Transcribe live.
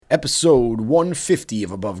Episode 150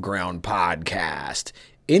 of Above Ground Podcast,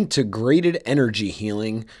 Integrated Energy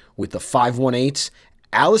Healing with the 518's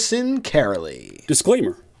Allison Caroly.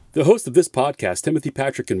 Disclaimer. The hosts of this podcast, Timothy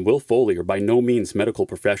Patrick and Will Foley, are by no means medical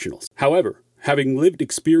professionals. However, having lived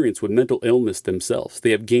experience with mental illness themselves,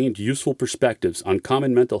 they have gained useful perspectives on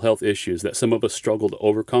common mental health issues that some of us struggle to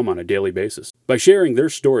overcome on a daily basis. By sharing their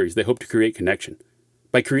stories, they hope to create connection.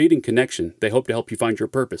 By creating connection, they hope to help you find your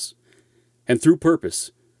purpose. And through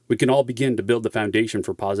purpose, we can all begin to build the foundation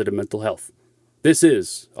for positive mental health. This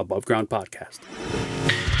is Above Ground Podcast.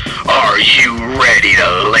 Are you ready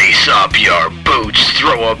to lace up your boots,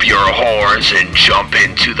 throw up your horns, and jump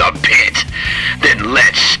into the pit? Then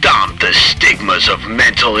let's stomp the stigmas of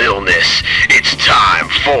mental illness. It's time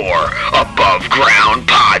for Above Ground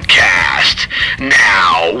Podcast.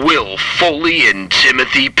 Now, Will Foley and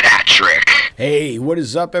Timothy Patrick. Hey, what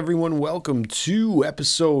is up, everyone? Welcome to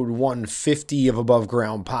episode 150 of Above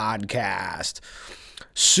Ground Podcast.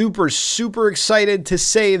 Super excited to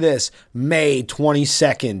say this. May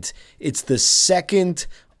 22nd. It's the second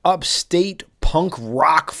upstate punk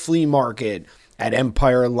rock flea market at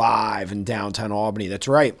Empire Live in downtown Albany. That's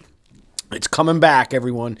right. It's coming back,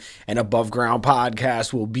 everyone, and Above Ground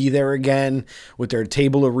Podcast will be there again with their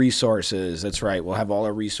table of resources. That's right, we'll have all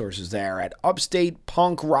our resources there at Upstate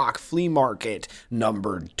Punk Rock Flea Market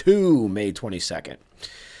number 2, May 22nd.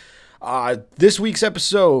 This week's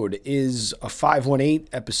episode is a 518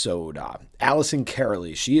 episode. Allison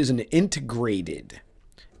Caroly, she is an integrated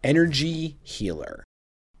energy healer.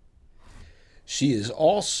 She is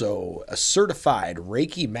also a certified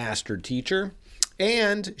Reiki master teacher,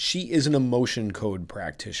 and she is an emotion code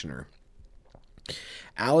practitioner.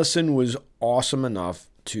 Allison was awesome enough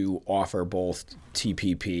to offer both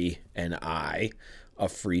TPP and I a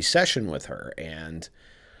free session with her. And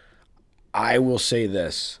I will say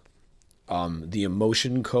this, the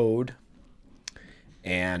emotion code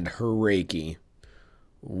and her Reiki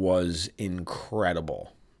was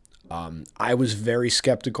incredible. I was very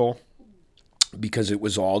skeptical because it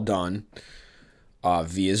was all done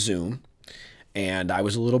via Zoom. And I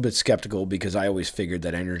was a little bit skeptical because I always figured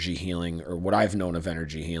that energy healing, or what I've known of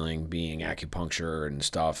energy healing being acupuncture and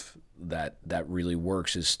stuff that really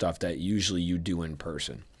works, is stuff that usually you do in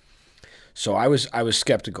person. So I was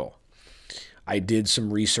skeptical. I did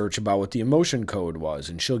some research about what the emotion code was,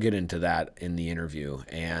 and she'll get into that in the interview.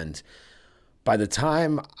 And by the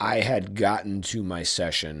time I had gotten to my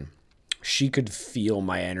session, she could feel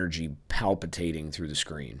my energy palpitating through the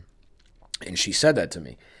screen. And she said that to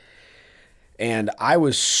me. And I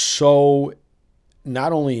was so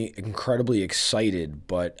not only incredibly excited,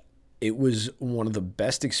 but it was one of the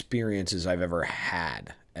best experiences I've ever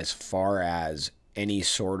had as far as any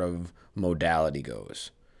sort of modality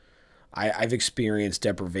goes. I've experienced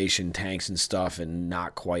deprivation tanks and stuff and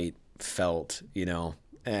not quite felt,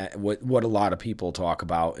 what a lot of people talk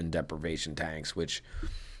about in deprivation tanks, which,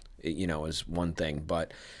 is one thing.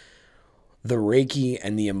 But the Reiki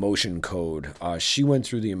and the emotion code, she went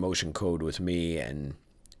through the emotion code with me, and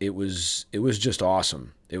it was just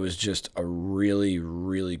awesome. It was just a really,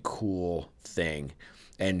 really cool thing.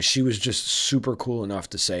 And she was just super cool enough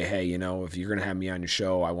to say, hey, if you're going to have me on your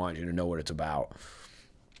show, I want you to know what it's about.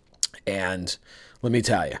 And let me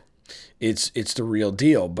tell you, it's the real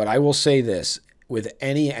deal. But I will say this, with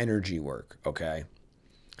any energy work, okay,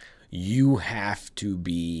 you have to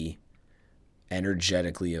be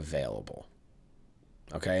energetically available.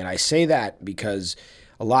 Okay, and I say that because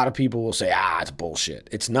a lot of people will say, it's bullshit.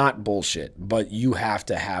 It's not bullshit, but you have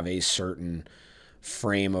to have a certain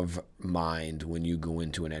frame of mind when you go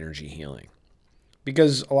into an energy healing.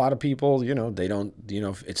 Because a lot of people, they don't,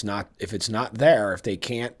 if it's not there, if they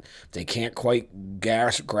can't quite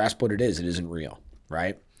grasp what it isn't real,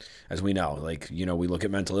 right? As we know, we look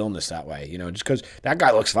at mental illness that way, just because that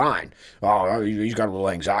guy looks fine. Oh, he's got a little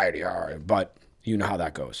anxiety, all right, but you know how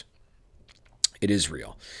that goes. It is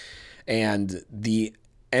real. And the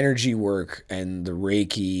energy work and the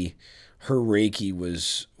Reiki, her Reiki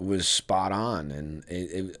was spot on. And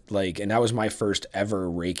and that was my first ever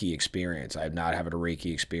Reiki experience. I have not had a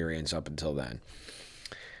Reiki experience up until then.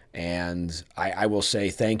 And I will say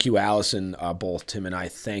thank you, Allison. Both Tim and I,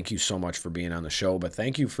 thank you so much for being on the show, but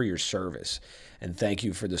thank you for your service, and thank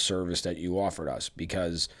you for the service that you offered us,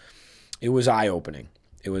 because it was eye-opening.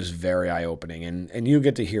 It was very eye-opening, and you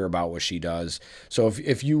get to hear about what she does. So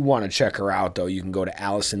if you want to check her out, though, you can go to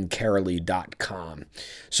AllisonCaroly.com.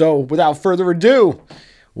 So without further ado,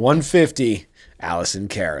 150, Allison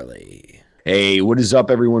Caroly. Hey, what is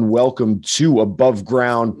up, everyone? Welcome to Above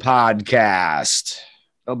Ground Podcast.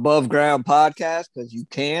 Above Ground Podcast, because you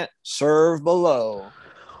can't serve below.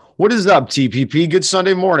 What is up, TPP? Good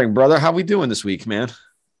Sunday morning, brother. How we doing this week, man?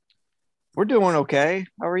 We're doing okay.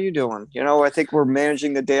 How are you doing? I think we're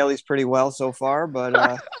managing the dailies pretty well so far,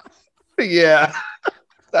 but Yeah,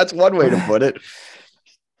 that's one way to put it.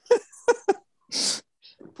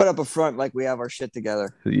 put up a front like we have our shit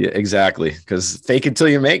together. Yeah, exactly. Because fake it till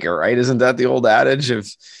you make it, right? Isn't that the old adage?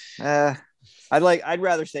 I'd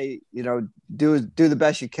rather say, do the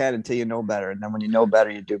best you can until you know better. And then when you know better,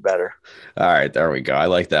 you do better. All right, there we go. I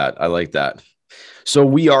like that. So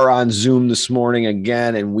we are on Zoom this morning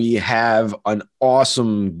again, and we have an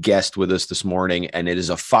awesome guest with us this morning, and it is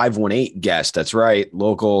a 518 guest. That's right,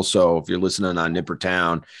 local. So if you're listening on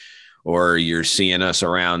Nippertown or you're seeing us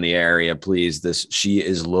around the area, please, she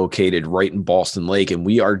is located right in Ballston Lake, and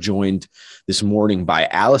we are joined this morning by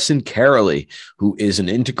Allison Caroli, who is an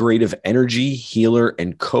integrative energy healer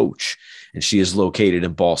and coach, and she is located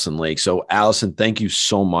in Ballston Lake. So Allison, thank you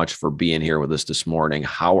so much for being here with us this morning.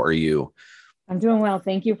 How are you? I'm doing well.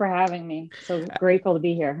 Thank you for having me. So grateful to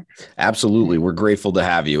be here. Absolutely. We're grateful to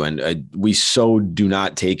have you. And we so do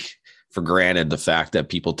not take for granted the fact that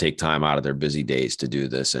people take time out of their busy days to do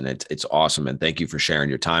this. And it's awesome. And thank you for sharing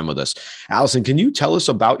your time with us. Allison, can you tell us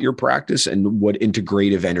about your practice and what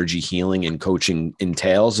integrative energy healing and coaching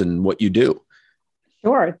entails and what you do?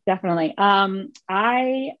 Sure, definitely. I'm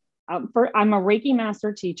a Reiki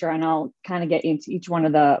master teacher, and I'll kind of get into each one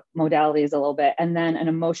of the modalities a little bit, and then an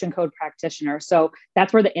emotion code practitioner. So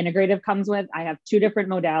that's where the integrative comes with. I have two different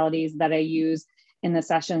modalities that I use in the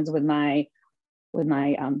sessions with my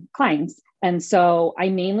clients. And so I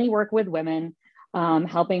mainly work with women,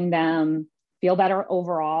 helping them feel better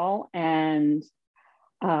overall and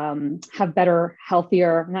have better,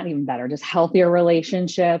 healthier, not even better, just healthier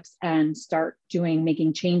relationships, and start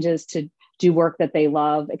making changes to do work that they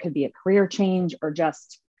love. It could be a career change or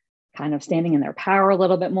just kind of standing in their power a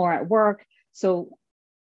little bit more at work. So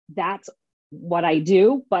that's what I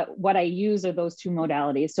do, but what I use are those two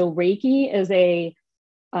modalities. So Reiki is a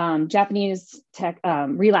Japanese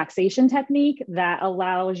relaxation technique that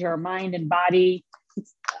allows your mind and body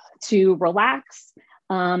to relax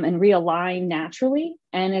and realign naturally.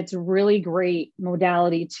 And it's really great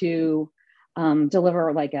modality to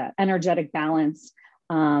deliver like an energetic balance,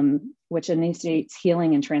 which initiates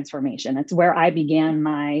healing and transformation. It's where I began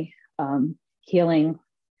my healing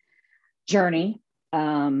journey.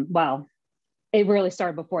 Well, it really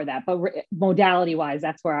started before that, but modality wise,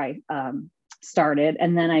 that's where I started.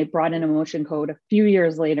 And then I brought in Emotion Code a few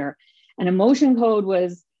years later. And Emotion Code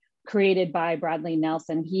was created by Bradley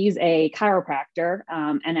Nelson. He's a chiropractor.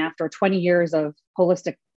 And after 20 years of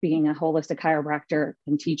being a holistic chiropractor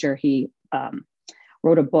and teacher, he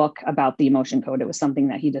wrote a book about the Emotion Code. It was something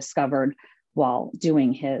that he discovered while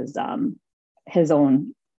doing his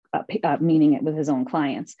own meaning it with his own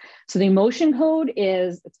clients. So the Emotion Code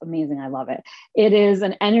it's amazing. I love it. It is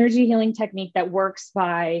an energy healing technique that works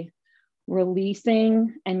by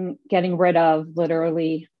releasing and getting rid of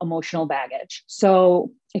literally emotional baggage.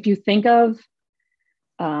 So if you think of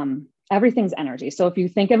everything's energy. So if you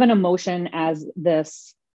think of an emotion as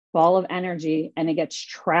this ball of energy and it gets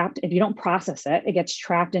trapped, if you don't process it, it gets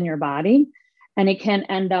trapped in your body, and it can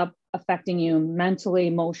end up affecting you mentally,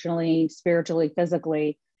 emotionally, spiritually,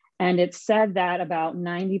 physically. And it's said that about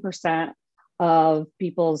 90% of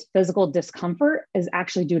people's physical discomfort is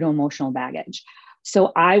actually due to emotional baggage.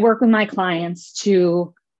 So I work with my clients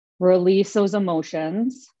to release those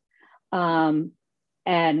emotions. And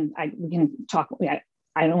we can talk,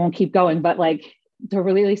 I won't keep going, but like to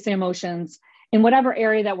release the emotions in whatever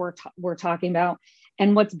area that we're talking about.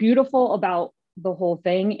 And what's beautiful about the whole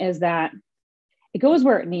thing is that it goes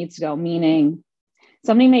where it needs to go, meaning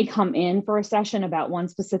somebody may come in for a session about one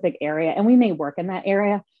specific area and we may work in that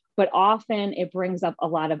area, but often it brings up a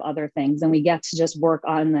lot of other things and we get to just work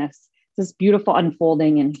on this beautiful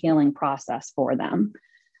unfolding and healing process for them.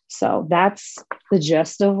 So that's the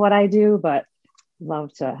gist of what I do, but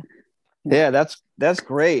love to. Yeah, that's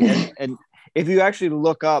great. And if you actually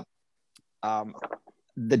look up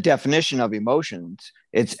the definition of emotions,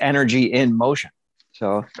 it's energy in motion.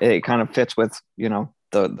 So it kind of fits with,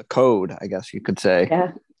 the code, I guess you could say.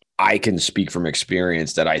 Yeah. I can speak from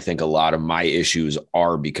experience that I think a lot of my issues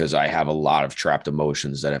are because I have a lot of trapped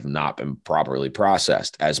emotions that have not been properly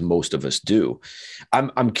processed, as most of us do.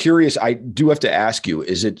 I'm curious. I do have to ask you,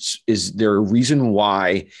 is there a reason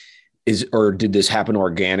why or did this happen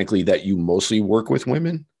organically that you mostly work with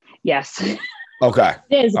women? Yes. Okay.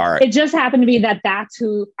 It is. All right. It just happened to be that's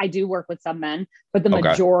who I do work with, some men, but the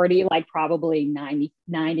majority, like probably 90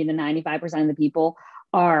 to 95% of the people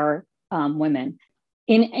are women.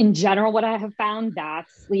 In general, what I have found,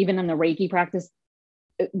 that's even in the Reiki practice,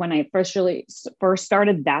 when I first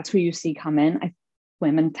started, that's who you see come in.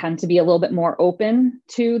 Women tend to be a little bit more open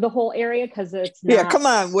to the whole area because it's not. Yeah, come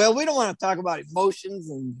on, Will. We don't want to talk about emotions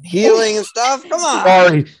and healing and stuff. Come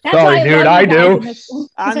on. Sorry, dude. I do.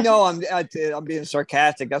 I know I'm being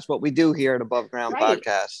sarcastic. That's what we do here at Above Ground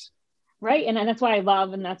Podcast. Right. And that's why I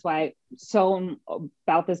love, and that's why so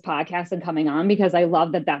about this podcast and coming on, because I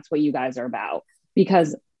love that that's what you guys are about,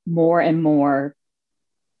 because more and more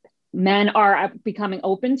men are becoming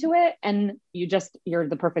open to it, and you're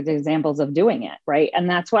the perfect examples of doing it. Right. And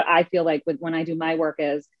that's what I feel like when I do my work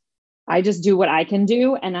is I just do what I can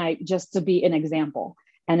do. And I just to be an example.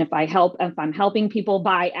 And if I'm helping people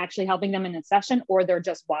by actually helping them in a session, or they're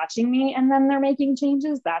just watching me and then they're making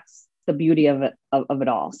changes, that's the beauty of it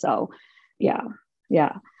all. So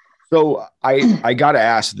yeah. So I got to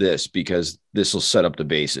ask this because this will set up the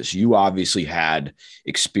basis. You obviously had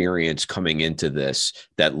experience coming into this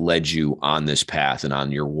that led you on this path and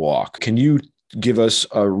on your walk. Can you give us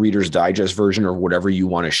a Reader's Digest version or whatever you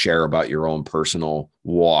want to share about your own personal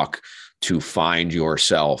walk to find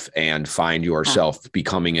yourself and find yourself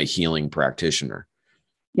becoming a healing practitioner?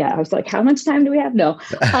 Yeah. I was like, how much time do we have? No.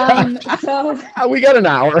 So we got an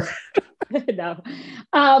hour. No.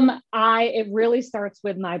 It really starts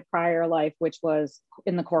with my prior life, which was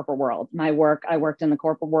in the corporate world. I worked in the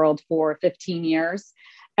corporate world for 15 years.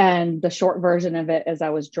 And the short version of it is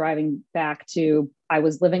I was I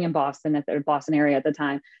was living in Boston, at the Boston area at the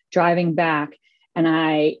time, driving back, and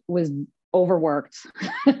I was overworked,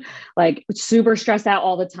 like super stressed out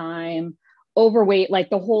all the time, overweight, like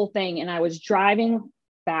the whole thing. And I was driving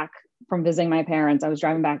back from visiting my parents. I was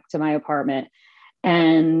driving back to my apartment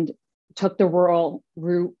and took the rural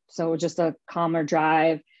route. So just a calmer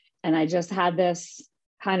drive. And I just had this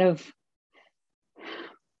kind of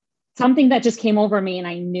something that just came over me. And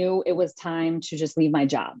I knew it was time to just leave my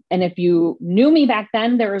job. And if you knew me back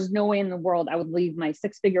then, there was no way in the world I would leave my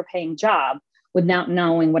 6-figure paying job without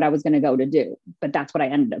knowing what I was going to go to do. But that's what I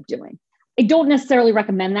ended up doing. I don't necessarily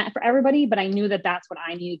recommend that for everybody, but I knew that that's what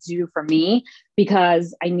I needed to do for me,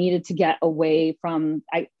 because I needed to get away from,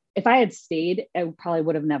 if I had stayed, I probably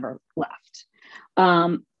would have never left.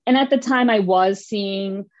 And at the time I was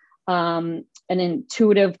seeing an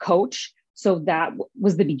intuitive coach. So that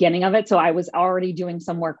was the beginning of it. So I was already doing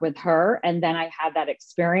some work with her, and then I had that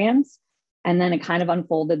experience. And then it kind of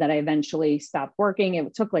unfolded that I eventually stopped working.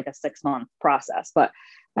 It took like a 6-month process, but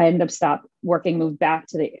I ended up stopped working, moved back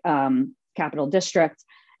to the Capital District,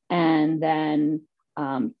 and then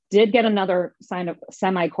did get another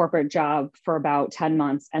semi-corporate job for about 10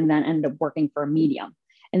 months, and then ended up working for a medium.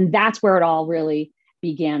 And that's where it all really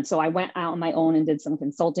began. So I went out on my own and did some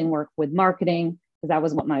consulting work with marketing, because that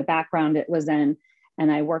was what my background it was in.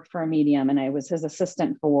 And I worked for a medium, and I was his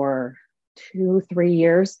assistant for 2-3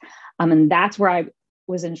 years. And that's where I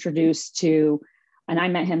was introduced to, and I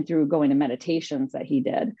met him through going to meditations that he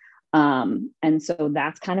did. And so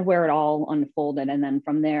that's kind of where it all unfolded. And then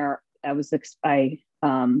from there,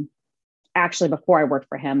 actually, before I worked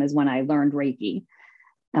for him is when I learned Reiki.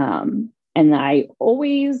 And I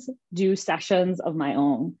always do sessions of my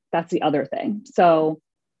own. That's the other thing. So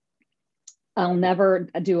I'll never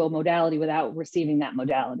do a modality without receiving that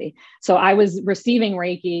modality. So I was receiving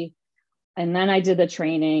Reiki, and then I did the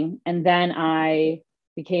training, and then I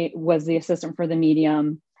was the assistant for the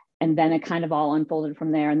medium. And then it kind of all unfolded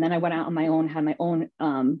from there. And then I went out on my own, had my own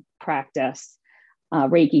practice,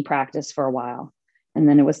 Reiki practice for a while. And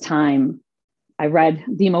then it was time. I read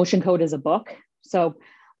The Emotion Code as a book. So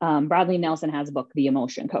Bradley Nelson has a book, The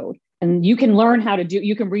Emotion Code. And you can learn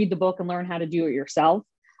you can read the book and learn how to do it yourself.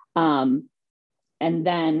 And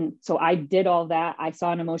then, so I did all that. I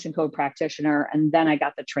saw an emotion code practitioner, and then I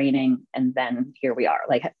got the training, and then here we are.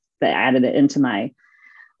 Like, I added it into my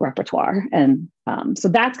repertoire. And so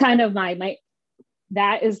that's kind of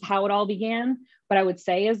that is how it all began. But I would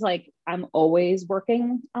say is like, I'm always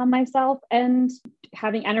working on myself and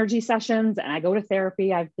having energy sessions, and I go to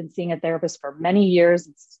therapy. I've been seeing a therapist for many years.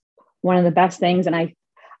 It's one of the best things. And I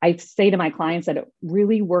say to my clients that it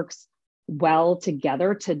really works well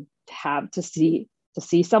together to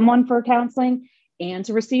see someone for counseling and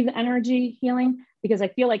to receive the energy healing, because I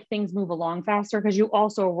feel like things move along faster because you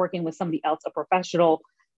also are working with somebody else, a professional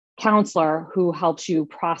counselor who helps you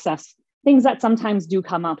process things that sometimes do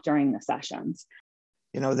come up during the sessions.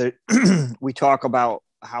 You know, we talk about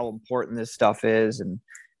how important this stuff is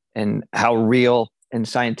and how real and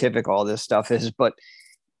scientific all this stuff is. But,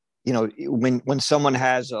 you know, when someone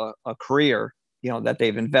has a career, you know, that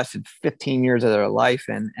they've invested 15 years of their life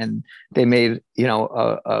in, and they made, you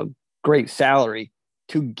know, a great salary,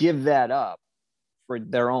 to give that up for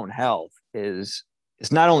their own health is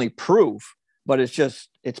not only proof but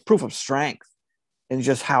it's proof of strength and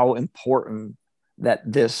just how important that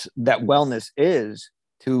wellness is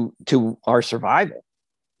to our survival.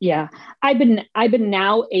 Yeah. I've been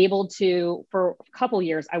now able to, for a couple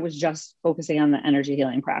years, I was just focusing on the energy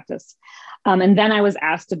healing practice. And then I was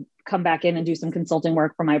asked to come back in and do some consulting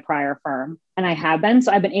work for my prior firm. And I have been,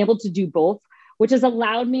 so I've been able to do both, which has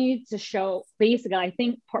allowed me to show, basically, I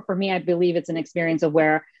think for me, I believe it's an experience of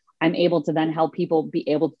where I'm able to then help people be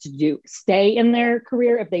able to stay in their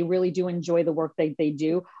career if they really do enjoy the work that they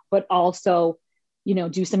do, but also,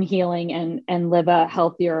 do some healing and live a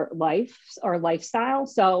healthier life or lifestyle.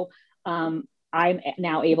 So I'm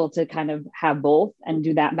now able to kind of have both and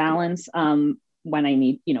do that balance when I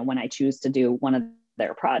need, when I choose to do one of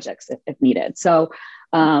their projects if needed. So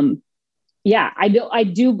yeah, I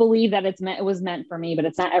do believe that it was meant for me, but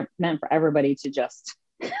it's not meant for everybody to just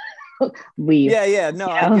leave. Yeah. No,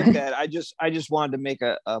 I get that. I just wanted to make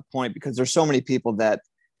a point, because there's so many people that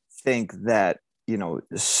think that,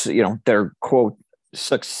 their quote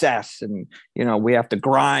success and, we have to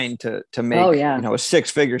grind to make, a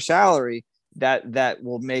 6-figure salary that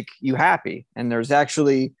will make you happy. And there's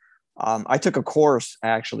actually, I took a course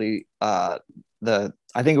actually, I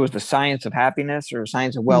think it was the Science of Happiness or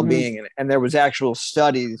Science of Well-being. And there was actual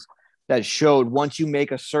studies that showed once you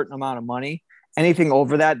make a certain amount of money, anything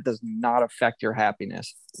over that does not affect your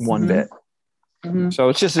happiness one bit. So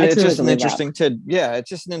it's just an interesting it's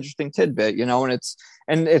just an interesting tidbit,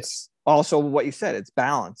 and it's also what you said, it's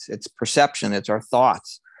balance, it's perception, it's our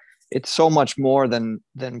thoughts. It's so much more than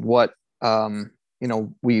what,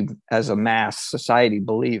 we as a mass society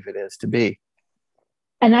believe it is to be.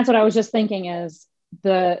 And that's what I was just thinking is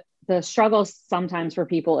the struggle sometimes for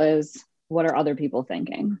people is, what are other people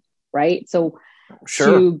thinking? Right. So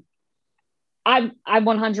sure. I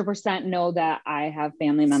 100% know that I have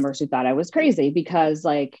family members who thought I was crazy because,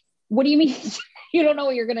 like, what do you mean? You don't know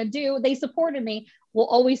what you're going to do. They supported me, will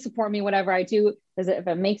always support me, whatever I do, because if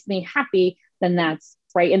it makes me happy, then that's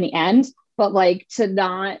right in the end. But like to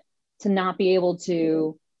not be able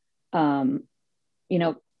to,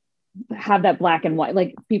 have that black and white,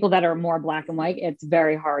 like people that are more black and white, it's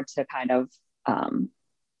very hard to kind of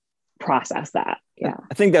process that. Yeah.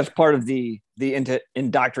 I think that's part of the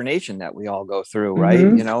indoctrination that we all go through, right?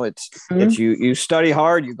 It's you study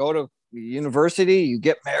hard, you go to university, you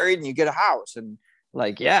get married, and you get a house, and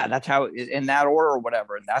like, yeah, that's how in that order or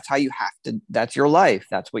whatever. And that's how you have to, that's your life.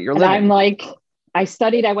 That's what you're living. I'm like, I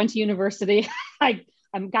studied, I went to university, I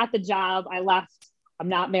got the job, I left, I'm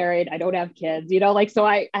not married, I don't have kids, so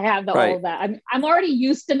I have all of that. I'm already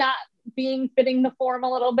used to not fitting the form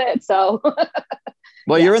a little bit. So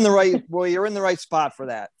well, you're in the right spot for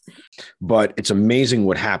that. But it's amazing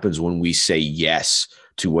what happens when we say yes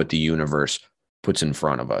to what the universe puts in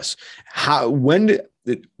front of us.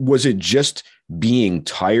 Was it just being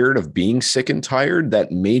tired of being sick and tired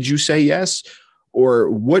that made you say yes? Or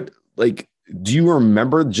what, like, do you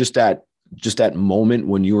remember just that moment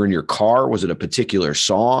when you were in your car? Was it a particular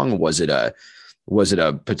song? Was it a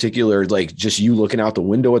particular, like, just you looking out the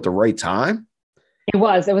window at the right time? It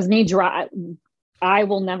was me I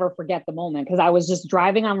will never forget the moment, because I was just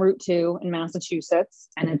driving on Route 2 in Massachusetts,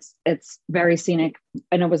 and it's very scenic,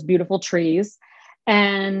 and it was beautiful trees.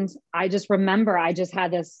 And I just remember I just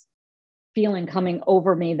had this feeling coming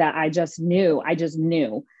over me that I just knew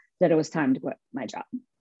that it was time to quit my job.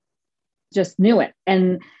 Just knew it.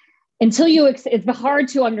 And until it's hard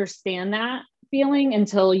to understand that feeling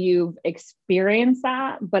until you've experienced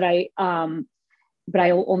that. But I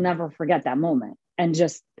will never forget that moment. And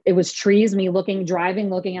just, it was trees, me driving,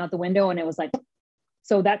 looking out the window. And it was like,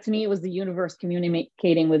 so that to me, it was the universe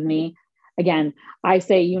communicating with me. Again, I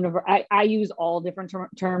say I use all different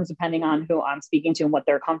terms depending on who I'm speaking to and what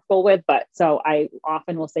they're comfortable with. But so I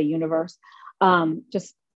often will say universe,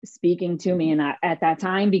 just speaking to me. And at that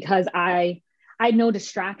time, because I had no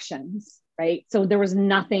distractions, right? So there was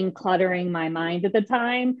nothing cluttering my mind at the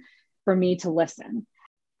time for me to listen.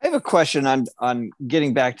 I have a question on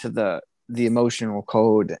getting back to the emotional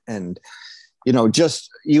code, and just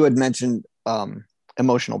you had mentioned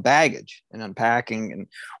emotional baggage and unpacking, and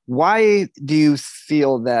why do you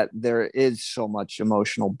feel that there is so much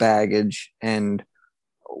emotional baggage, and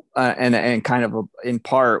kind of in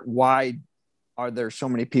part, why are there so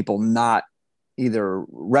many people not either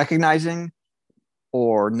recognizing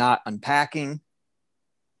or not unpacking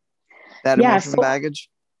that emotional baggage?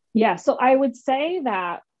 Yeah, so I would say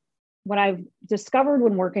that what I've discovered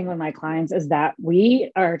when working with my clients is that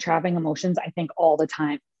we are trapping emotions, I think, all the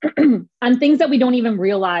time on things that we don't even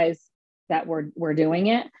realize that we're doing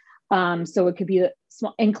it. So it could be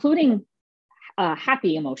small, including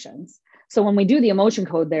happy emotions. So when we do the emotion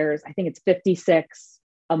code, I think it's 56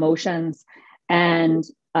 emotions. And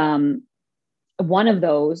one of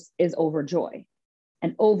those is overjoy.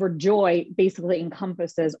 And overjoy basically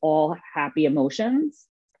encompasses all happy emotions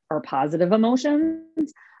or positive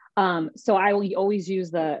emotions. So I will always use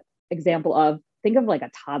the example of, think of like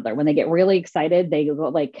a toddler. When they get really excited, they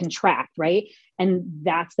like contract, right? And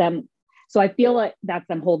that's them. So I feel like that's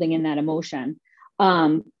them holding in that emotion,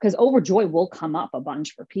 because overjoy will come up a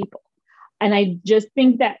bunch for people. And I just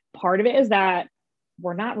think that part of it is that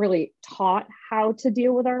we're not really taught how to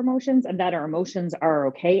deal with our emotions, and that our emotions are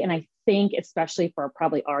okay. And I think especially for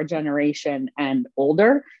probably our generation and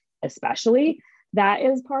older, especially, that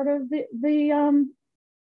is part of the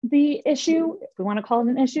issue, if we want to call it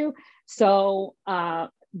an issue. So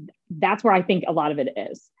that's where I think a lot of it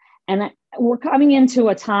is. And we're coming into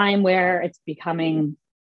a time where it's becoming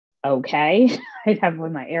okay, I have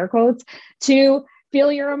with my air quotes, to feel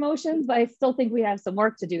your emotions, but I still think we have some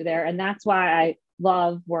work to do there. And that's why I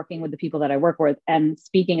love working with the people that I work with and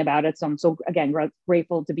speaking about it. So I'm so, again,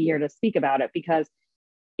 grateful to be here to speak about it, because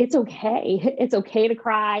it's okay. It's okay to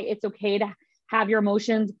cry. It's okay to have your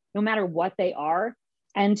emotions, no matter what they are,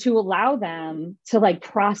 and to allow them to like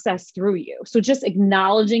process through you. So just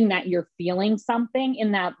acknowledging that you're feeling something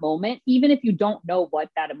in that moment, even if you don't know what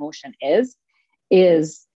that emotion is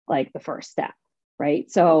like the first step, right?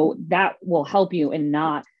 So that will help you in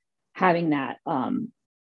not having that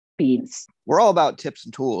beats. We're all about tips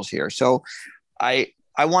and tools here. So I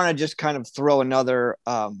want to just kind of throw another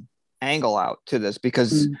angle out to this,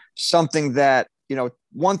 because something that,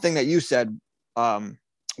 one thing that you said was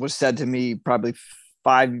said to me probably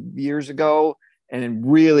 5 years ago, and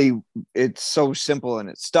it's so simple and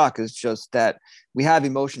it's stuck, is just that we have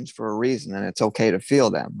emotions for a reason, and it's okay to feel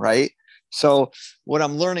them, right? So what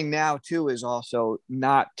I'm learning now too is also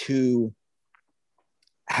not to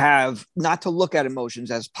look at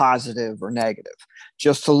emotions as positive or negative,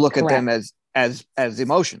 just to look Correct. at them as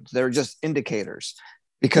emotions. They're just indicators,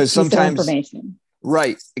 because sometimes information.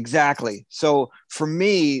 Right, exactly. So for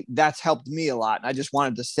me, that's helped me a lot. And I just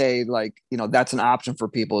wanted to say, like, that's an option for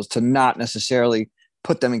people, is to not necessarily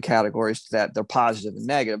put them in categories that they're positive and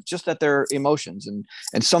negative, just that they're emotions. And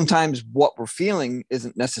sometimes what we're feeling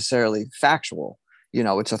isn't necessarily factual.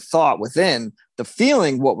 It's a thought within the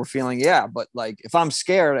feeling, what we're feeling. Yeah. But like, if I'm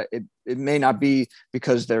scared, it may not be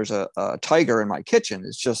because there's a tiger in my kitchen.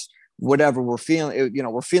 It's just whatever we're feeling,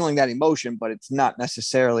 we're feeling that emotion, but it's not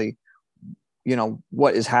necessarily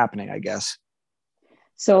what is happening, I guess.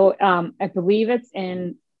 So I believe it's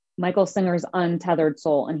in Michael Singer's Untethered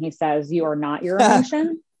Soul, and he says, you are not your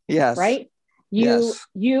emotion. Yes. Right. Yes.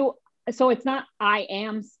 So it's not, I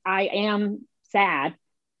am sad,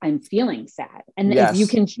 I'm feeling sad. And Yes. if you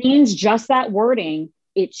can change just that wording,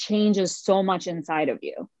 it changes so much inside of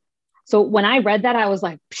you. So when I read that, I was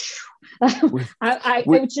like,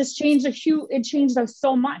 it just changed it changed us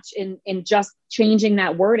so much in just changing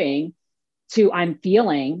that wording to I'm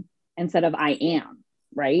feeling instead of I am,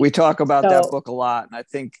 right? We talk about that book a lot. And I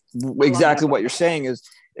think exactly what you're saying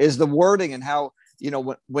is the wording, and how,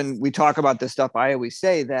 when we talk about this stuff, I always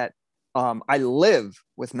say that I live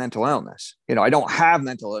with mental illness. I don't have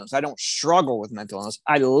mental illness. I don't struggle with mental illness.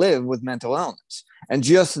 I live with mental illness. And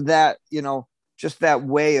just that, just that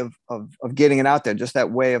way of getting it out there, just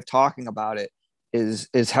that way of talking about it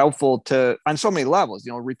is helpful to on so many levels,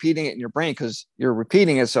 repeating it in your brain, because you're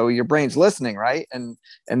repeating it, so your brain's listening, right? And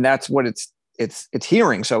that's what it's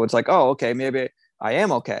hearing. So it's like, oh, okay, maybe I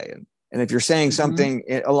am okay. And if you're saying something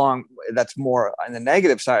along that's more on the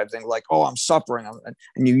negative side of things, like, oh, I'm suffering,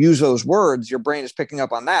 and you use those words, your brain is picking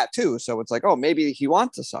up on that too. So it's like, oh, maybe he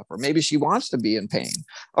wants to suffer, maybe she wants to be in pain.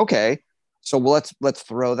 Okay, so let's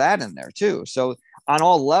throw that in there too. So on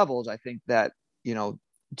all levels, I think that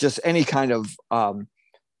just any kind of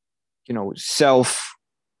self-talk,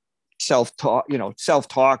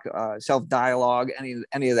 self-dialogue,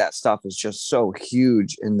 any of that stuff is just so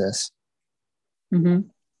huge in this. Mm-hmm.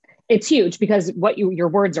 It's huge, because your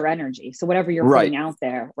words are energy. So whatever you're putting out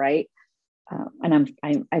there, right? And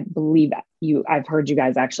I believe that I've heard you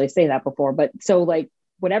guys actually say that before, but so like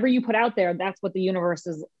whatever you put out there, that's what the universe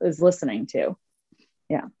is listening to.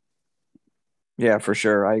 Yeah. Yeah, for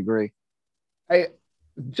sure. I agree.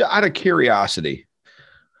 Out of curiosity,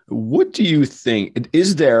 what do you think?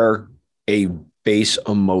 Is there a base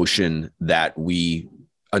emotion that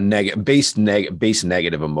base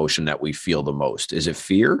negative emotion that we feel the most? Is it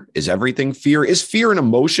fear? Is everything fear? Is fear an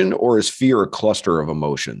emotion, or is fear a cluster of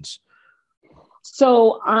emotions?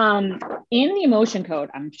 So in the emotion code,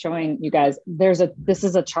 I'm showing you guys, this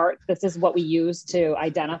is a chart. This is what we use to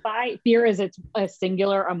identify. Fear is a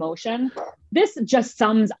singular emotion. This just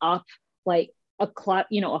sums up like a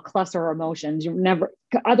cluster of emotions. You never,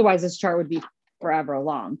 otherwise this chart would be forever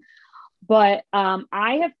long. But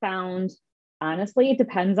I have found, honestly, it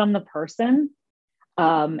depends on the person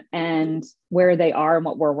and where they are and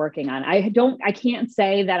what we're working on. I can't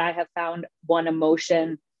say that I have found one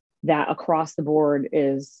emotion that across the board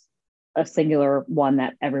is a singular one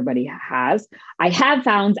that everybody has. I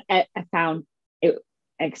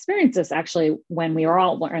experienced this actually when we were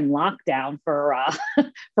all in lockdown for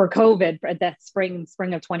for COVID, for that spring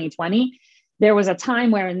of 2020. There was a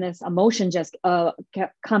time where this emotion just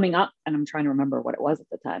kept coming up, and I'm trying to remember what it was at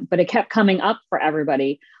the time, but it kept coming up for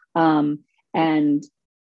everybody. And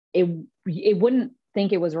it wouldn't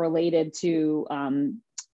think it was related to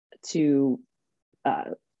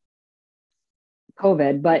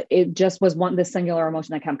COVID, but it just was this singular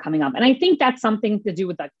emotion that kept coming up. And I think that's something to do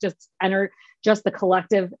with just the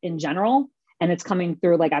collective in general. And it's coming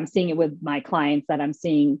through, like I'm seeing it with my clients that I'm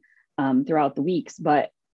seeing throughout the weeks.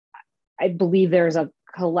 But I believe there's a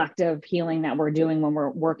collective healing that we're doing when we're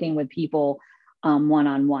working with people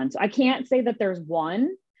one-on-one. So I can't say that there's one.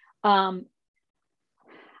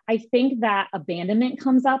 I think that abandonment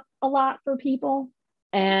comes up a lot for people,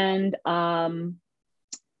 and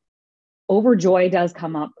overjoy does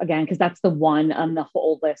come up again, because that's the one on the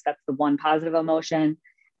whole list. That's the one positive emotion.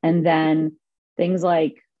 And then things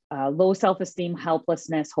like low self-esteem,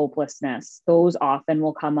 helplessness, hopelessness, those often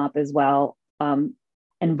will come up as well.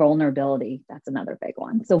 And vulnerability, that's another big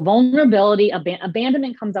one. So vulnerability,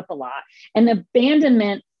 abandonment comes up a lot. And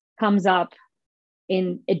abandonment comes up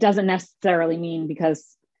it doesn't necessarily mean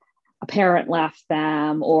because a parent left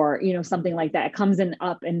them or, something like that. It comes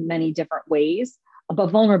up in many different ways, but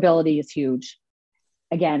vulnerability is huge.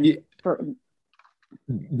 Again, do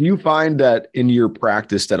you find that in your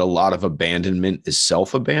practice that a lot of abandonment is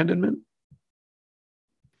self-abandonment?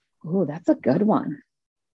 Oh, that's a good one.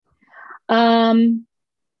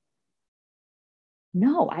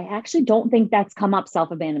 No, I actually don't think that's come up,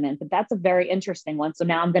 self-abandonment, but that's a very interesting one. So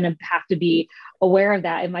now I'm going to have to be aware of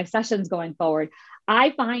that in my sessions going forward.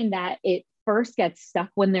 I find that it first gets stuck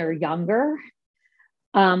when they're younger.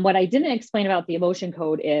 What I didn't explain about the emotion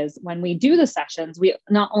code is when we do the sessions, we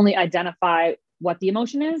not only identify what the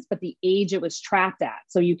emotion is, but the age it was trapped at.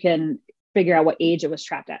 So you can figure out what age it was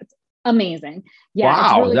trapped at. It's amazing. Yeah.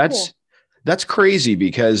 Wow. It's really cool. That's crazy,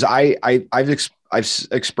 because I've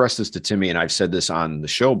expressed this to Timmy, and I've said this on the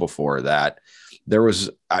show before, that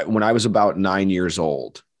when I was about 9 years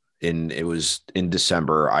old, it was in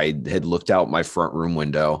December, I had looked out my front room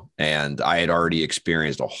window, and I had already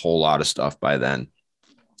experienced a whole lot of stuff by then.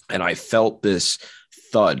 And I felt this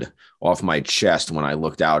thud off my chest when I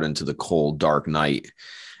looked out into the cold, dark night.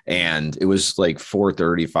 And it was like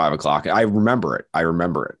 4:30, 5 o'clock. I remember it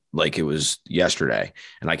like it was yesterday,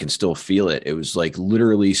 and I can still feel it. It was like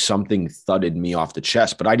literally something thudded me off the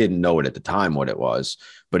chest, but I didn't know it at the time what it was.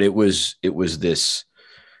 But it was this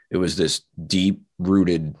deep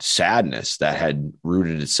rooted sadness that had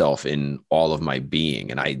rooted itself in all of my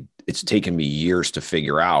being. And it's taken me years to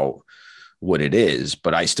figure out what it is,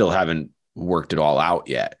 but I still haven't worked it all out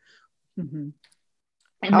yet. Mm-hmm.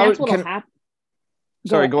 And that's what'll happen.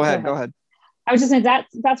 Sorry, go ahead. I was just saying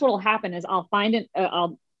that's what'll happen is I'll find it.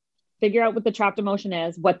 I'll figure out what the trapped emotion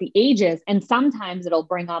is, what the age is. And sometimes it'll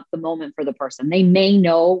bring up the moment for the person. They may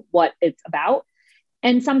know what it's about,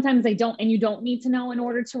 and sometimes they don't, and you don't need to know in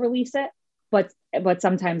order to release it, but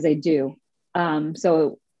sometimes they do.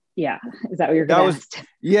 So yeah, is that what you're going to ask?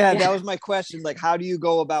 Yeah, that was my question. Like, how do you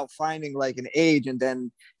go about finding like an age, and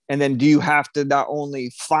then do you have to not only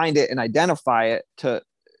find it and identify it to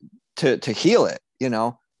heal it,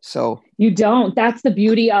 So you don't. That's the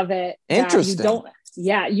beauty of it. Interesting. You don't.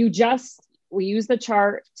 Yeah, we use the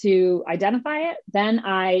chart to identify it. Then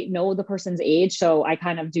I know the person's age, so I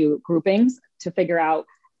kind of do groupings to figure out,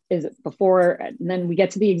 is it before, and then we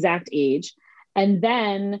get to the exact age, and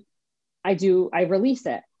then I release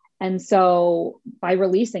it. And so by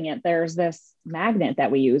releasing it, there's this magnet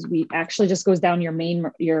that we use. We actually just goes down your main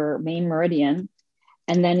meridian,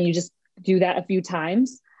 and then you just do that a few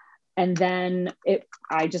times. And then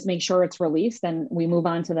I just make sure it's released, and we move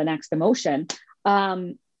on to the next emotion.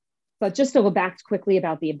 But just to go back quickly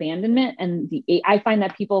about the abandonment I find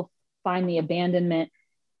that people find the abandonment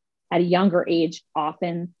at a younger age,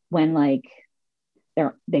 often when like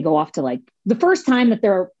they go off to like the first time that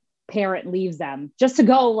their parent leaves them just to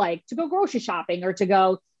go grocery shopping, or to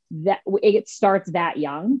go, that it starts that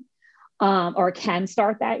young, or it can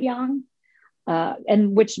start that young.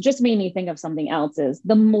 And which just made me think of something else, is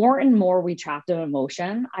the more and more we trap an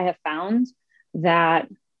emotion, I have found that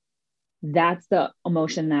that's the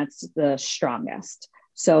emotion that's the strongest.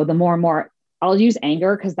 So the more and more I'll use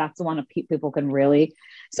anger because that's the one of people can really.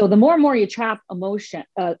 So the more and more you trap emotion,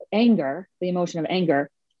 anger, the emotion of anger,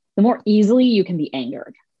 the more easily you can be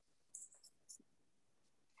angered.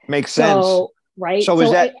 Makes sense. Right. So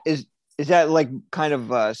is that like kind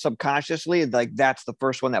of subconsciously, like that's the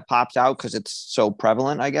first one that pops out because it's so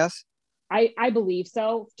prevalent, I guess? I believe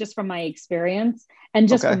so, just from my experience and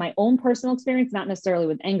just from my own personal experience, not necessarily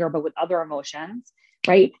with anger, but with other emotions.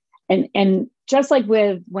 Right. And just like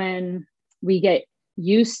with when we get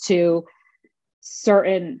used to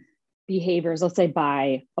certain behaviors, let's say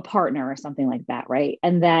by a partner or something like that. Right.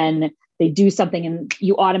 And then they do something and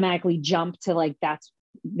you automatically jump to like, that's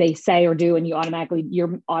they say or do, and you automatically,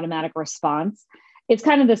 your automatic response. It's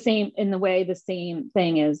kind of the same in the way the same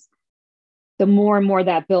thing is the more and more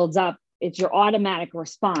that builds up, it's your automatic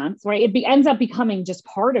response, right? It ends up becoming just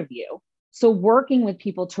part of you. So working with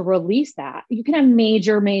people to release that, you can have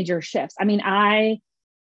major shifts. I mean, I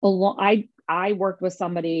worked with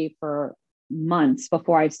somebody for months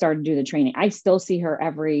before I started to do the training. I still see her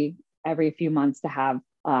every few months to have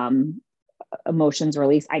emotions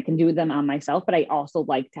release. I can do them on myself, but I also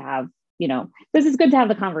like to have, this is good to have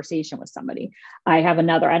the conversation with somebody. I have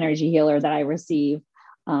another energy healer that I receive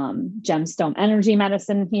gemstone energy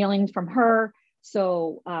medicine healing from her.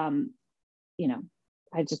 So,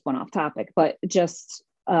 I just went off topic, but just,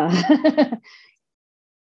 yeah.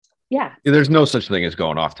 There's no such thing as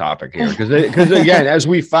going off topic here. Because again, as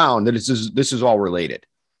we found that this is all related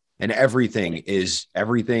and everything is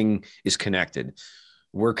connected.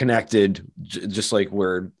 We're connected just like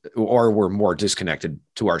we're more disconnected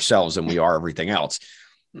to ourselves than we are everything else.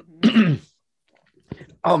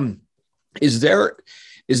 Is there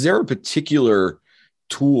a particular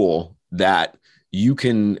tool that you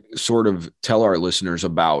can sort of tell our listeners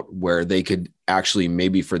about where they could actually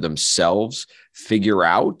maybe for themselves figure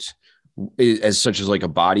out, as such as like a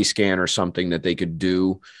body scan or something that they could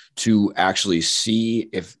do to actually see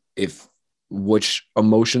if which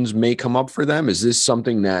emotions may come up for them? Is this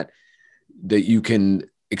something that you can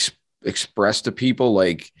express to people,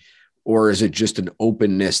 like, or is it just an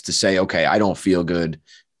openness to say, okay, I don't feel good,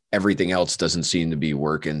 everything else doesn't seem to be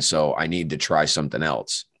working, so I need to try something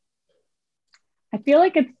else? I feel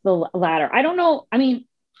like it's the latter. I don't know. I mean,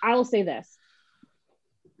 I will say this.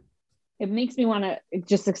 It makes me want to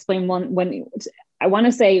just explain when I want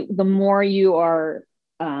to say the more you are,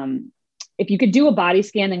 if you could do a body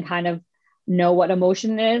scan and kind of know what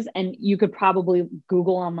emotion it is, and you could probably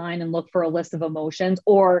Google online and look for a list of emotions,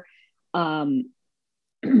 or I'm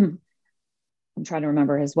trying to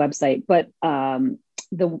remember his website, but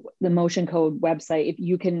the Emotion Code website, if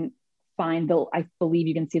you can find I believe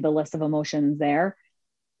you can see the list of emotions there.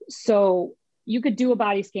 So you could do a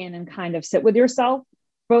body scan and kind of sit with yourself.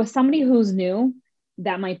 But with somebody who's new,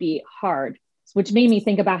 that might be hard, which made me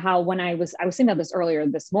think about how when I was thinking about this earlier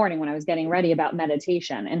this morning when I was getting ready about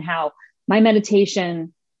meditation, and how my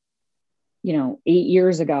meditation, 8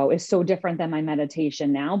 years ago is so different than my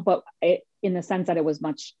meditation now, but in the sense that it was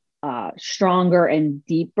much stronger and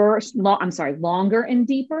deeper. Longer and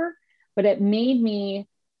deeper, but it made me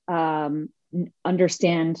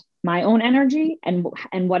understand my own energy and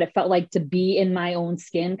what it felt like to be in my own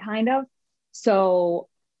skin, kind of. So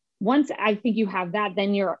once I think you have that,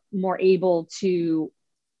 then you're more able to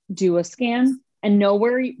do a scan and know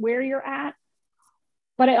where you're at.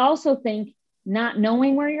 But I also think not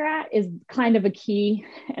knowing where you're at is kind of a key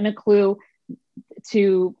and a clue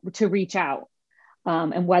to reach out.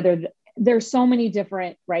 And whether there's so many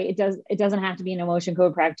different, right? It doesn't have to be an emotion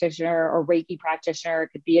code practitioner or Reiki practitioner. It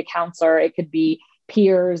could be a counselor. It could be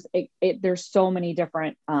peers. There's so many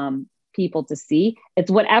different people to see.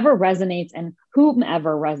 It's whatever resonates and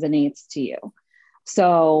whomever resonates to you.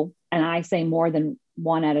 So, and I say more than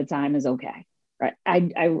one at a time is okay. Right.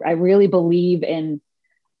 I really believe in,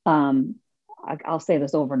 I'll say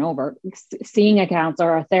this over and over, seeing a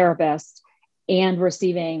counselor, a therapist, and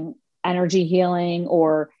receiving energy healing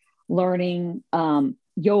or learning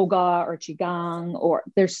yoga or qigong, or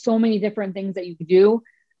there's so many different things that you can do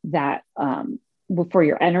that for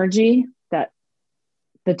your energy, that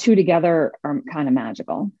the two together are kind of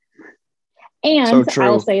magical. And so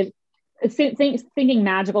I'll say, thinking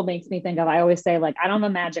magical makes me think of, I always say, like, I don't have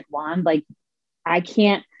a magic wand. Like, I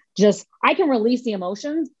can release the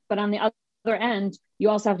emotions, but on the other end, you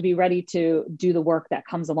also have to be ready to do the work that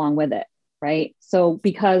comes along with it. Right. So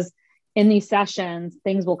because in these sessions,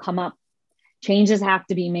 things will come up, changes have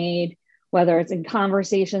to be made, whether it's in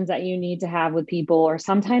conversations that you need to have with people, or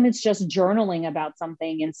sometimes it's just journaling about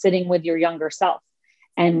something and sitting with your younger self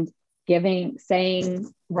and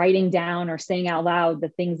writing down or saying out loud the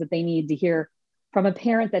things that they need to hear from a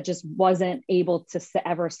parent that just wasn't able to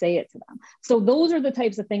ever say it to them. So those are the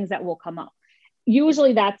types of things that will come up.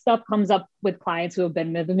 Usually that stuff comes up with clients who have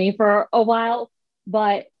been with me for a while,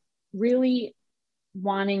 but really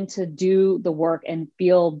wanting to do the work and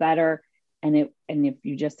feel better. And if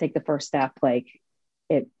you just take the first step, like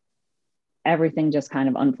everything just kind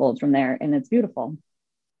of unfolds from there, and it's beautiful.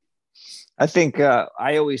 I think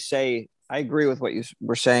I always say, I agree with what you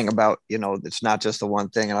were saying about, it's not just the one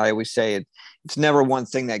thing. And I always say it's never one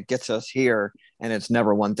thing that gets us here, and it's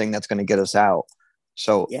never one thing that's going to get us out.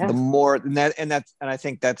 So the more and I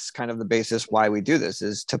think that's kind of the basis why we do this,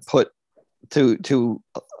 is to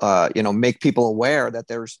make people aware that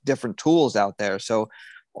there's different tools out there. So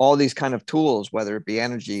all these kind of tools, whether it be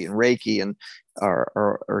energy and Reiki and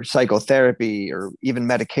or psychotherapy or even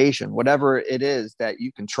medication, whatever it is that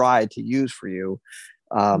you can try to use for you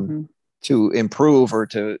to improve or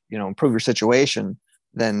to, improve your situation,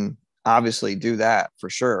 then obviously do that for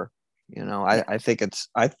sure. I think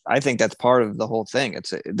I think that's part of the whole thing.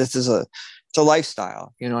 It's a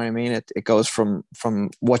lifestyle. You know what I mean? It goes from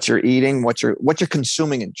what you're eating, what you're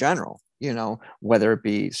consuming in general, whether it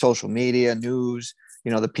be social media, news,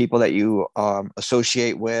 the people that you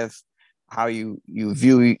associate with, how you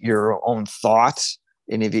view your own thoughts.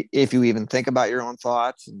 And if you even think about your own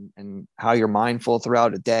thoughts and how you're mindful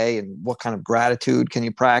throughout a day, and what kind of gratitude can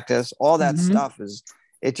you practice, all that stuff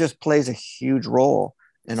it just plays a huge role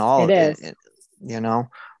in all of it.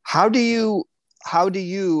 How do you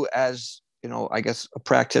as, I guess a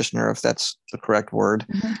practitioner, if that's the correct word,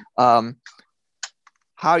 how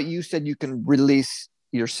you said you can release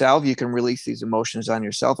yourself, you can release these emotions on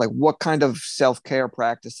yourself. Like, what kind of self-care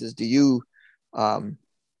practices do you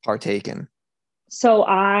partake in? So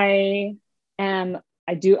I'm a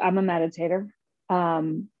meditator.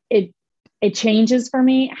 It changes for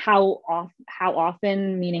me how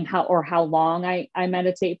often, meaning how long I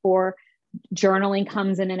meditate for. Journaling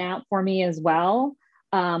comes in and out for me as well.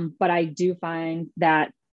 But I do find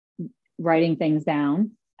that writing things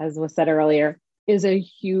down, as was said earlier,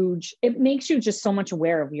 it makes you just so much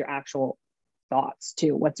aware of your actual thoughts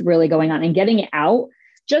too, what's really going on, and getting it out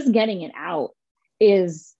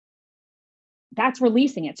that's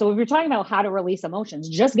releasing it. So if you're talking about how to release emotions,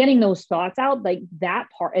 just getting those thoughts out, like that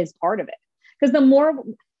part is part of it. Because the more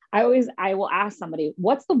I will ask somebody,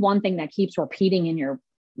 what's the one thing that keeps repeating in your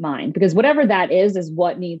mind? Because whatever that is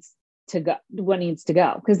what needs to go.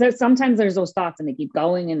 Because sometimes there's those thoughts and they keep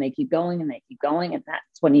going and they keep going and they keep going, and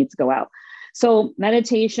that's what needs to go out. So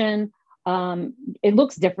meditation, it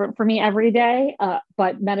looks different for me every day,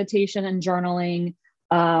 but meditation and journaling,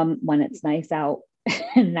 when it's nice out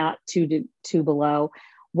and not too below,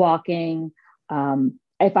 walking.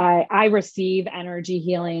 If I receive energy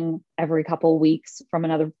healing every couple of weeks from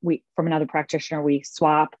another practitioner, we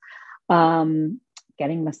swap, getting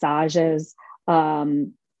massages,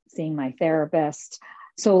 seeing my therapist.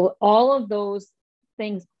 So all of those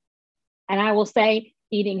things. And I will say,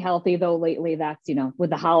 eating healthy, though lately that's, with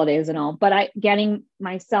the holidays and all, but getting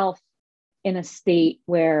myself in a state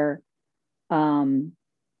where,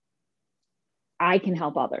 I can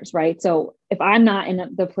help others. Right. So if I'm not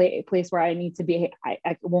in the place where I need to be,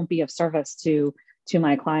 I won't be of service to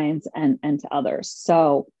my clients and to others.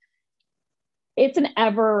 So it's a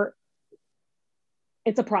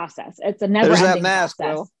process. It's a never There's ending that mask,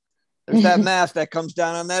 process. Will. There's that mask that comes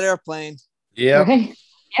down on that airplane. Yeah. Right?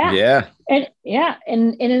 Yeah. Yeah.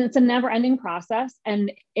 And it's a never ending process,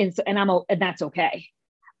 and that's okay.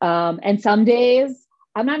 And some days,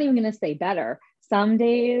 I'm not even going to say better. Some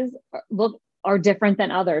days are different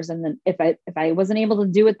than others. And then if I wasn't able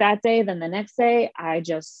to do it that day, then the next day I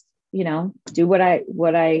just, do what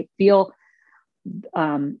I feel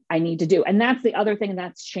I need to do. And that's the other thing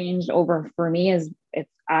that's changed over for me is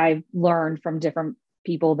I've learned from different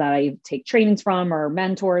people that I take trainings from or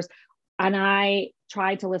mentors, and I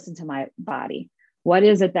try to listen to my body. What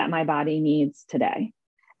is it that my body needs today?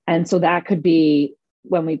 And so that could be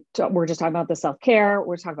when we're just talking about the self-care,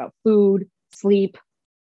 we're talking about food, sleep,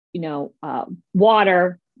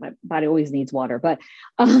 water. My body always needs water, but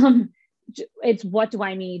it's what do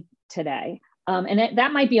I need today? And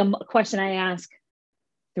that might be a question I ask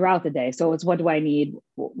throughout the day. So it's what do I need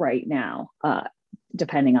right now,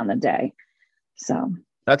 depending on the day. So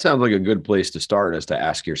that sounds like a good place to start, is to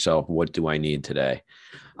ask yourself, what do I need today?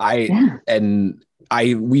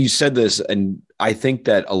 We said this, and I think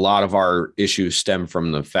that a lot of our issues stem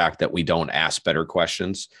from the fact that we don't ask better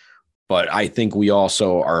questions. But I think we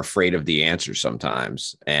also are afraid of the answer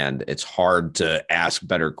sometimes. And it's hard to ask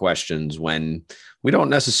better questions when we don't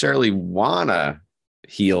necessarily want to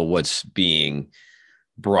heal what's being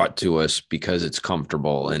brought to us because it's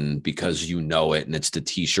comfortable and because you know it, and it's the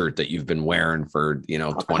t-shirt that you've been wearing for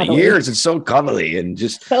 20 cuddly. years. It's so cuddly and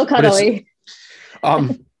just so cuddly.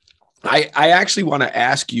 I actually want to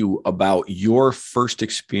ask you about your first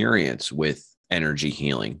experience with energy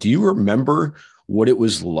healing. Do you remember what it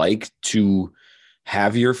was like to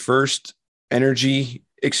have your first energy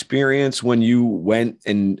experience when you went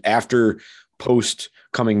and after post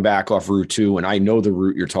coming back off Route 2? And I know the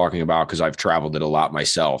route you're talking about because I've traveled it a lot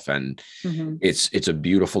myself, and it's a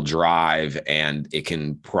beautiful drive, and it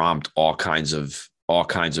can prompt all kinds of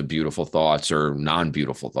beautiful thoughts or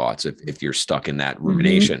non-beautiful thoughts if you're stuck in that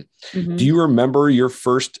rumination. Do you remember your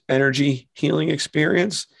first energy healing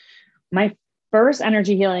experience? My first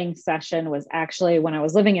energy healing session was actually when I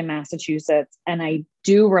was living in Massachusetts, and I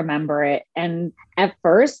do remember it. And at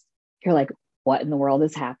first you're like, what in the world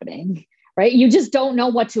is happening? Right? You just don't know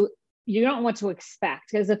what to expect,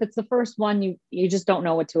 because if it's the first one, you just don't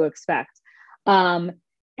know what to expect. And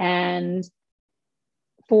it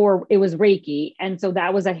was Reiki. And so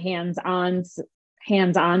that was a hands-on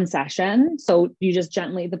session. So you just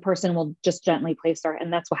the person will just gently place their,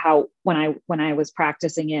 and that's how, when I was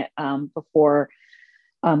practicing it, before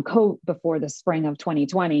the spring of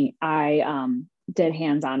 2020, I, did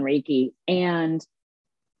hands-on Reiki, and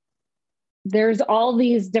there's all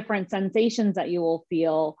these different sensations that you will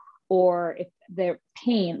feel, or if the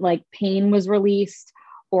pain was released,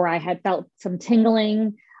 or I had felt some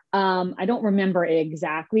tingling. I don't remember it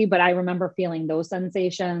exactly, but I remember feeling those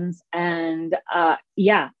sensations, and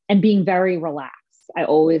and being very relaxed. I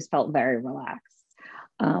always felt very relaxed.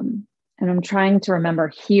 And I'm trying to remember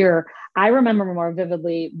here. I remember more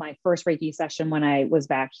vividly my first Reiki session when I was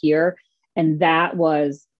back here, and that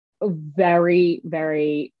was very,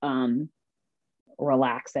 very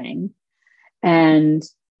relaxing. And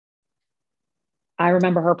I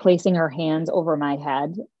remember her placing her hands over my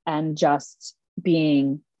head and just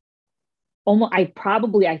being I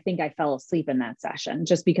think I fell asleep in that session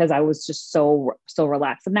just because I was just so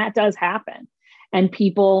relaxed. And that does happen. And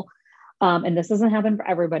people, and this doesn't happen for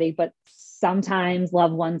everybody, but sometimes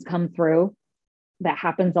loved ones come through. That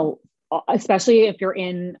happens, especially if you're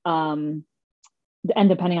in, and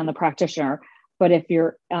depending on the practitioner, but if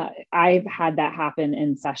you're, I've had that happen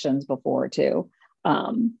in sessions before too,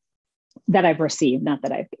 that I've received, not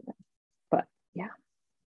that I've given, but yeah.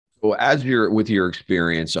 Well, with your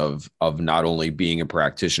experience of not only being a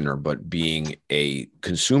practitioner, but being a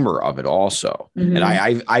consumer of it also. And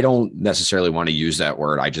I don't necessarily want to use that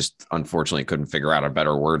word. I just unfortunately couldn't figure out a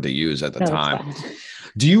better word to use at the time.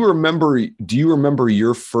 Do you remember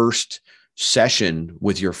your first session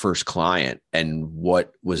with your first client, and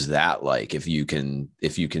what was that like? If you can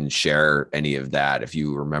share any of that, if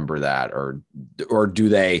you remember that, or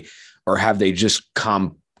have they just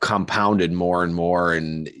compounded more and more,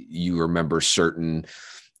 and you remember certain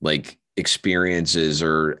like experiences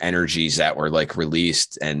or energies that were like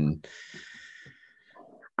released? And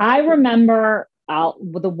I remember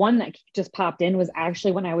the one that just popped in was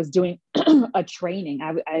actually when I was doing a training.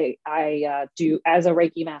 I do, as a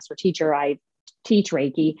Reiki master teacher, I teach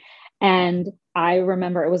Reiki, and I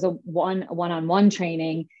remember it was a one-on-one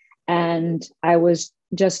training, and I was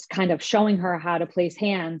just kind of showing her how to place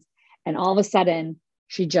hands, and all of a sudden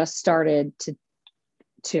she just started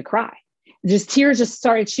to cry. Just tears just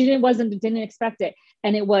started. She didn't expect it.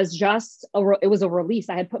 And it was just it was a release.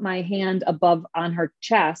 I had put my hand on her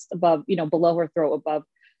chest, below her throat, above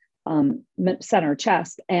center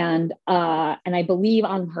chest. And I believe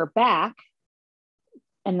on her back.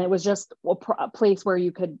 And it was just a place where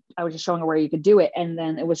I was just showing her where you could do it. And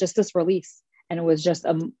then it was just this release. And it was just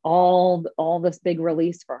all this big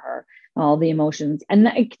release for her, all the emotions. And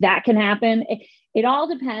that can happen. It all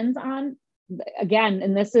depends on, again,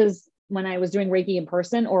 and this is when I was doing Reiki in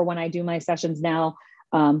person, or when I do my sessions now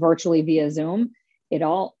virtually via Zoom.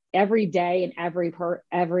 Every day and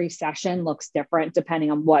every session looks different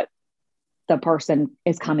depending on what the person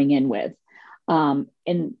is coming in with. And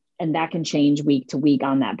that can change week to week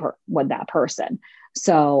on with that person.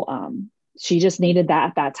 So she just needed that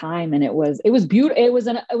at that time. And it was beautiful. It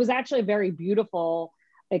was actually a very beautiful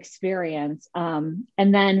experience. And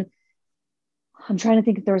then I'm trying to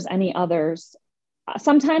think if there's any others.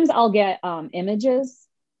 Sometimes I'll get images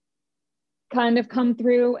kind of come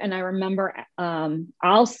through, and I remember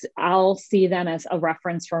I'll see them as a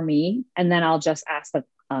reference for me, and then I'll just ask the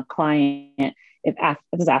client if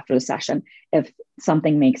this is after the session, if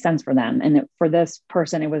something makes sense for them. And for this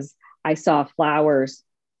person, I saw flowers.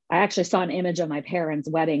 I actually saw an image of my parents'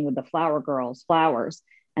 wedding with the flower girls' flowers,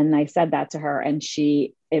 and I said that to her, and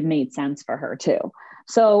it made sense for her too.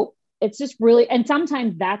 So it's just really, and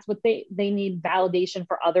sometimes that's what they need validation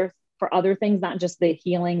for other things, not just the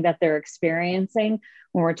healing that they're experiencing.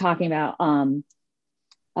 When we're talking about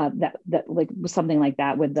that like something like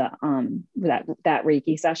that with the that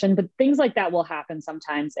Reiki session, but things like that will happen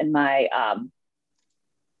sometimes in my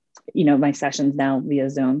my sessions now via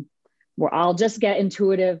Zoom, where I'll just get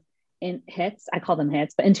intuitive hits. I call them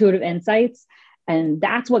hits, but intuitive insights. And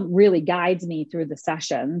that's what really guides me through the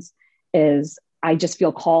sessions, is I just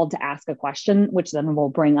feel called to ask a question, which then will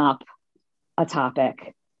bring up a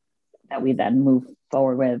topic that we then move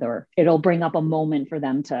forward with, or it'll bring up a moment for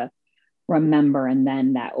them to remember. And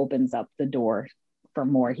then that opens up the door for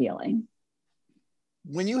more healing.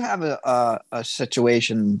 When you have a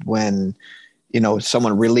situation when,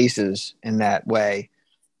 someone releases in that way,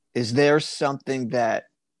 is there something that,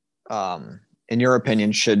 in your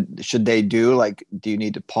opinion, should they do? Like, do you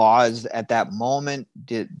need to pause at that moment?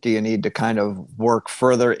 Do you need to kind of work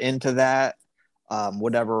further into that,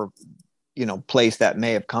 whatever, place that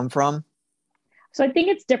may have come from? So I think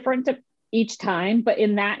it's different each time, but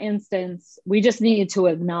in that instance, we just needed to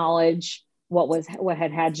acknowledge what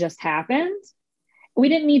had just happened. We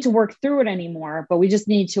didn't need to work through it anymore, but we just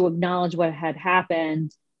need to acknowledge what had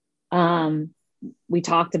happened. We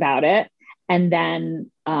talked about it and then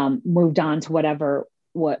moved on to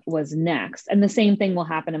what was next. And the same thing will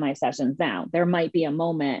happen in my sessions now. There might be a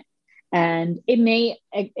moment, and it may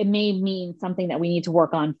mean something that we need to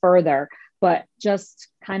work on further, but just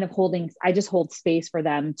kind of I just hold space for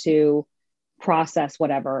them to process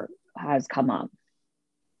whatever has come up.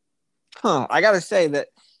 I got to say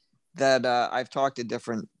that I've talked to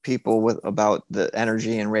different people about the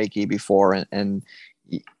energy and Reiki before, and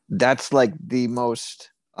that's like the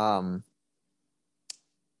most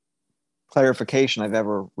clarification I've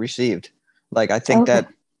ever received. Like, I think that,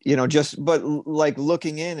 but like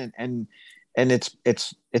looking in and it's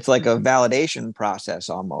like a validation process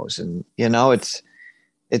almost. And,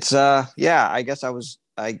 I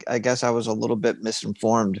guess I was a little bit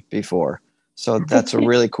misinformed before. So that's a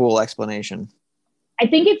really cool explanation. I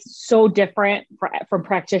think it's so different from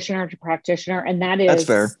practitioner to practitioner. And that's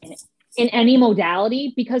fair in any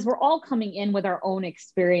modality, because we're all coming in with our own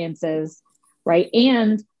experiences, right?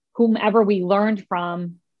 And whomever we learned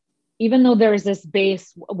from, even though there's this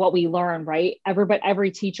base, what we learn, right?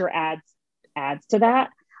 Every teacher adds to that,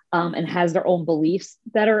 and has their own beliefs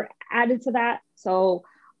that are added to that. So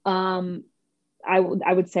I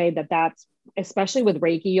would say that's, especially with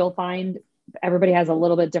Reiki, you'll find everybody has a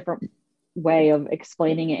little bit different way of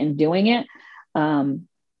explaining it and doing it.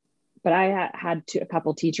 But I had a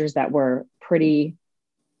couple teachers that were pretty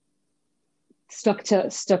stuck to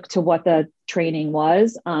what the training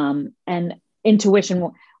was. And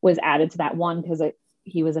intuition was added to that one because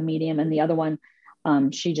he was a medium, and the other one,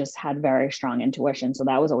 she just had very strong intuition. So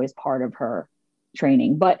that was always part of her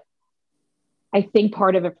training. But I think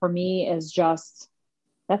part of it for me is just,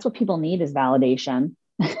 that's what people need, is validation,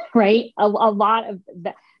 right? A lot of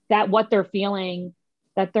that what they're feeling,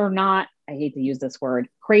 that they're not, I hate to use this word,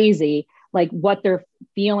 crazy, like what they're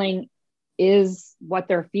feeling is what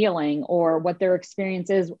they're feeling, or what their experience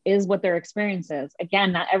is what their experience is.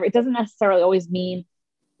 Again, it doesn't necessarily always mean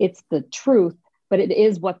it's the truth, but it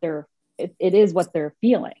is what they're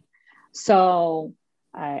feeling. So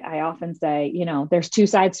I often say, there's two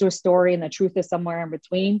sides to a story, and the truth is somewhere in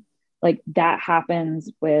between. Like, that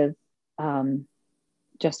happens with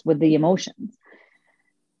just with the emotions.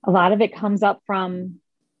 A lot of it comes up from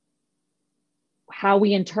how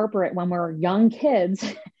we interpret when we're young kids,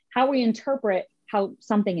 how we interpret how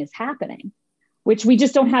something is happening, which we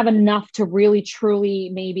just don't have enough to really truly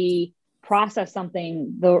maybe process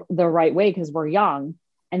something the right way because we're young.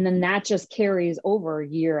 And then that just carries over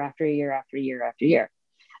year after year after year after year.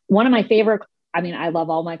 One of my favorite, I love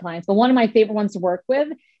all my clients, but one of my favorite ones to work with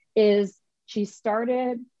is, she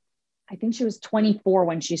started, I think she was 24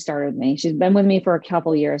 when she started with me. She's been with me for a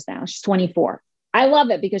couple of years now. She's 24. I love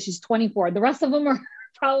it because she's 24. The rest of them are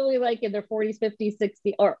probably like in their 40s, 50s,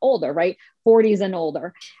 60s or older, right? 40s and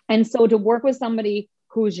older. And so to work with somebody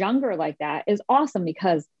who's younger like that is awesome,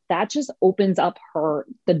 because that just opens up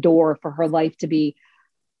the door for her life to be,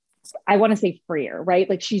 I want to say, freer, right?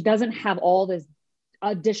 Like, she doesn't have all this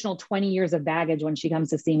additional 20 years of baggage when she comes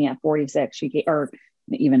to see me at 46, or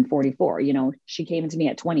even 44, she came to me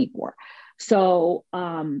at 24. So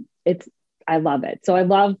I love it. So I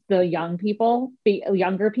love the younger people,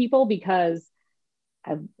 because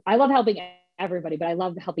I love helping everybody, but I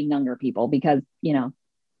love helping younger people because,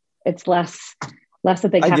 it's less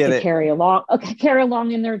that they have to carry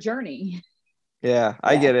along in their journey. Yeah,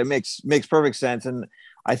 I get it. It makes perfect sense. And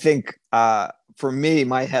I think for me,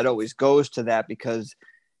 my head always goes to that because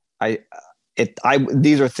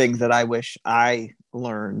these are things that I wish I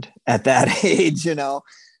learned at that age, so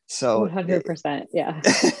 100%. Yeah.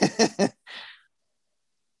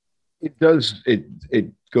 It does.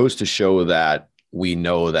 It goes to show that we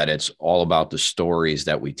know that it's all about the stories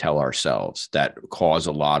that we tell ourselves that cause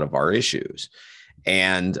a lot of our issues.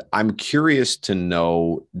 And I'm curious to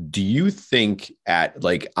know, do you think I'm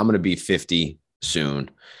going to be 50 soon.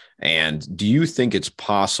 And do you think it's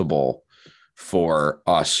possible for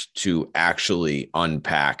us to actually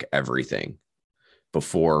unpack everything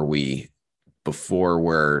before we're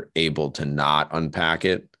able to not unpack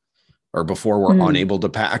it? Or before we're unable to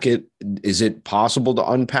pack it? Is it possible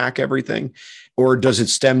to unpack everything? Or does it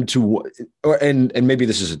stem to, and maybe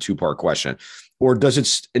this is a two-part question, or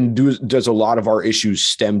does a lot of our issues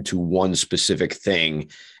stem to one specific thing,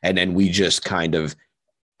 and then we just kind of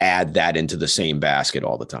add that into the same basket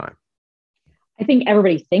all the time? I think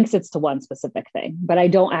everybody thinks it's to one specific thing, but I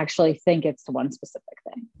don't actually think it's to one specific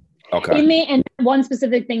thing. Okay. And one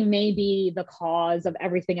specific thing may be the cause of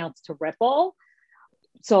everything else to ripple.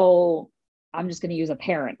 So I'm just going to use a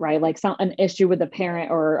parent, right? Like an issue with a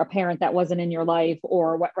parent, or a parent that wasn't in your life,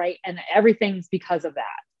 or what, right? And everything's because of that,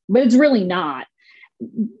 but it's really not.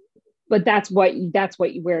 But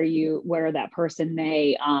where that person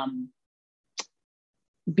may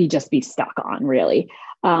be stuck on, really.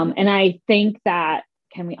 And I think that,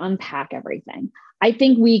 can we unpack everything? I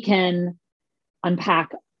think we can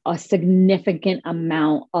unpack a significant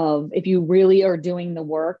amount of, if you really are doing the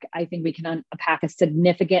work, I think we can unpack a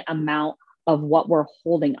significant amount of what we're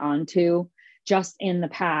holding on to just in the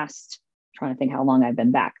past. I'm trying to think how long I've been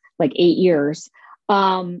back, like 8 years.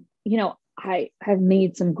 I have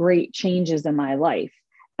made some great changes in my life,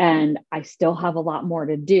 and I still have a lot more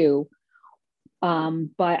to do. But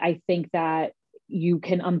I think that you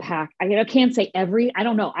can unpack. I can't say I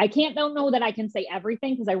don't know. Don't know that I can say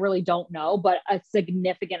everything, because I really don't know, but a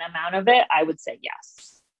significant amount of it, I would say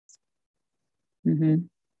yes. Mm-hmm.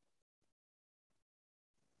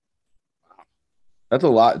 That's a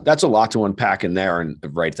lot. That's a lot to unpack in there and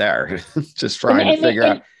right there. Just trying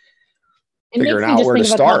to figuring out where to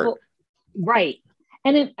start. Right.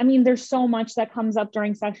 And there's so much that comes up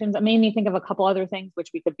during sections. It made me think of a couple other things, which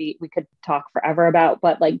we could talk forever about,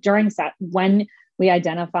 but like when we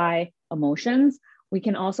identify emotions, we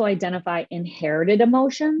can also identify inherited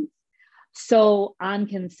emotions. So at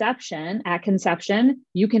conception,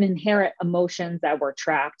 you can inherit emotions that were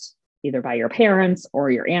trapped either by your parents or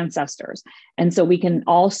your ancestors. And so we can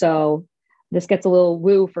also, this gets a little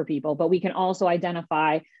woo for people, but we can also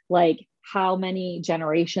identify like how many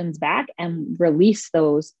generations back and release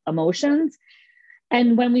those emotions.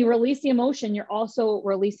 And when we release the emotion, you're also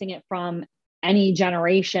releasing it from any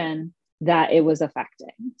generation that it was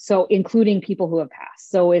affecting. So including people who have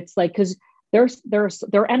passed. So it's like, because their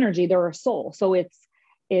energy, they're a soul. So it's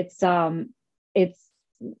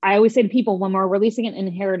I always say to people, when we're releasing an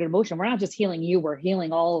inherited emotion, we're not just healing you, we're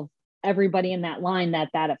healing all of everybody in that line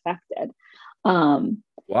that affected.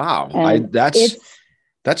 Wow.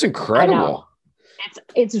 That's incredible.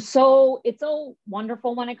 It's so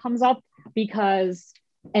wonderful when it comes up, because,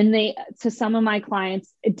 and to some of my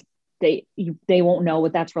clients, they won't know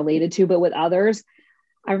what that's related to, but with others,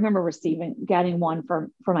 I remember getting one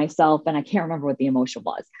for myself, and I can't remember what the emotion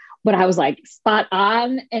was, but I was like spot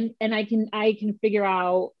on. And I can figure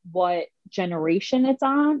out what generation it's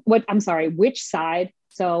on, which side.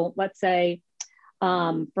 So let's say,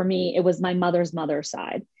 for me, it was my mother's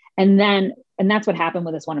side. And that's what happened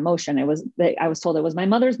with this one emotion. I was told it was my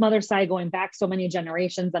mother's side going back so many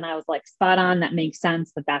generations. And I was like, spot on. That makes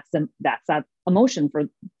sense. That's that emotion for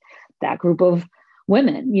that group of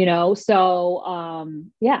women, So,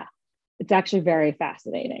 yeah, it's actually very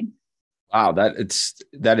fascinating. Wow.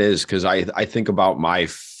 That is, because I think about my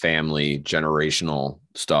family generational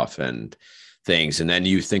stuff and things. And then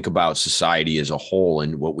you think about society as a whole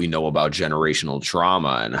and what we know about generational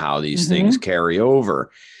trauma and how these things carry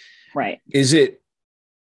over. Right. Is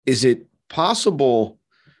it possible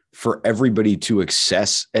for everybody to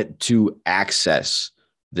access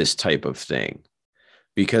this type of thing?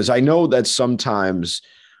 Because I know that sometimes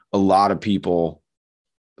a lot of people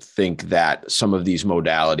think that some of these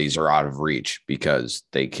modalities are out of reach because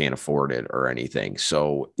they can't afford it or anything.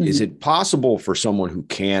 So is it possible for someone who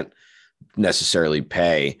can't necessarily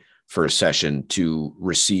pay for a session to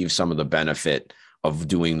receive some of the benefit of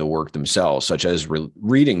doing the work themselves, such as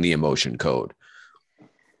reading the emotion code?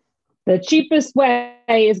 The cheapest way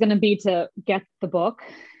is going to be to get the book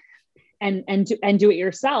and do it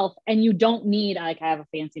yourself. And you don't need, like, I have a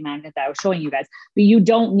fancy magnet that I was showing you guys, but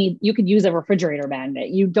you could use a refrigerator magnet.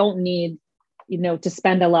 You don't need, to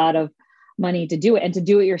spend a lot of money to do it and to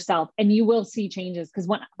do it yourself. And you will see changes. Because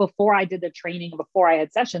before I did the training, before I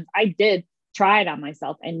had sessions, I did try it on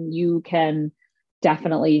myself, and you can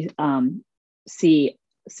definitely see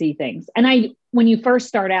things. And when you first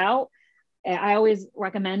start out, I always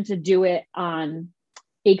recommend to do it on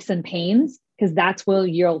aches and pains, because that's where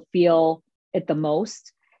you'll feel it the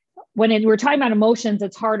most. When we're talking about emotions,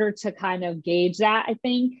 it's harder to kind of gauge that, I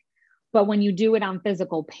think. But when you do it on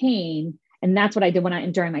physical pain, and that's what I did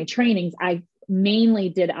during my trainings, I mainly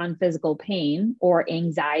did on physical pain, or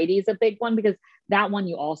anxiety is a big one, because that one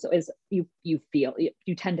you feel,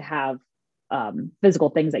 you tend to have physical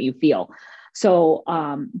things that you feel. So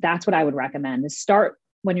that's what I would recommend, is start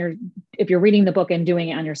if you're reading the book and doing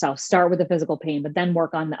it on yourself, start with the physical pain, but then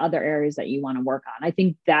work on the other areas that you want to work on. I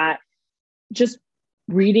think that just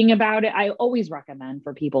reading about it, I always recommend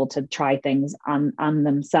for people to try things on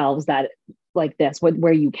themselves, that like this,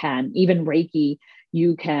 where you can, even Reiki,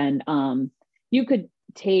 you can, you could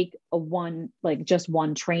take just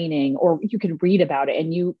one training, or you could read about it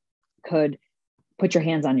and you could put your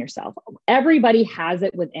hands on yourself. Everybody has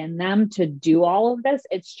it within them to do all of this.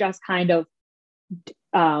 It's just kind of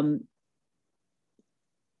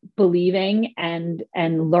believing and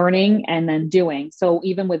learning and then doing. So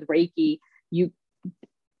even with Reiki,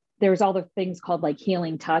 there's all the things called like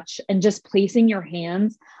healing touch, and just placing your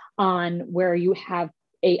hands on where you have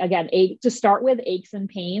to start with aches and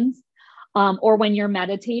pains, or when you're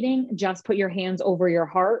meditating, just put your hands over your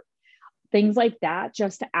heart, things like that,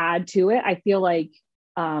 just to add to it. I feel like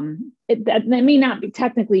that may not be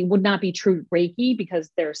technically would not be true Reiki,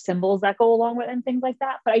 because there are symbols that go along with it and things like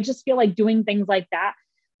that. But I just feel like doing things like that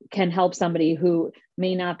can help somebody who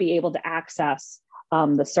may not be able to access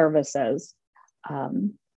the services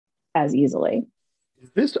as easily.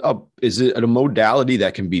 Is it a modality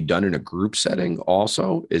that can be done in a group setting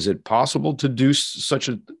also? Is it possible to do such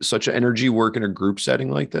an energy work in a group setting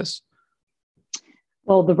like this?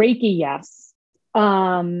 Well, the Reiki, yes.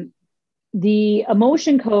 The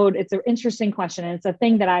emotion code, it's an interesting question. And it's a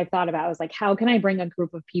thing that I thought about. I was like, how can I bring a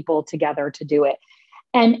group of people together to do it?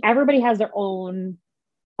 And everybody has their own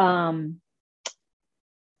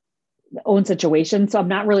situation. So I'm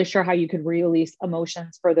not really sure how you could release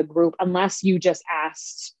emotions for the group, unless you just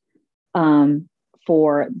asked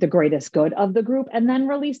for the greatest good of the group and then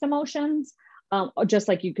release emotions. Just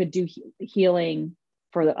like you could do healing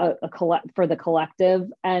for the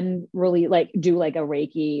collective, and really do like a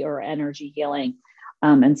Reiki or energy healing,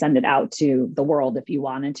 and send it out to the world if you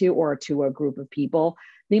wanted to, or to a group of people.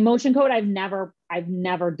 The emotion code, I've never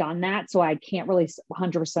done that, so I can't really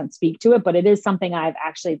 100% speak to it, but it is something I've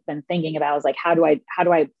actually been thinking about. I was like, how do I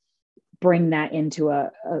bring that into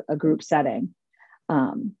a group setting?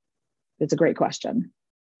 It's a great question.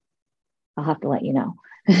 I'll have to let you know.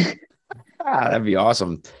 That'd be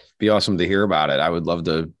awesome. Be awesome to hear about it. I would love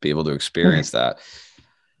to be able to experience that.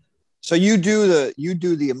 So you do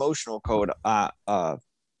the emotional code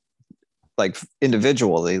like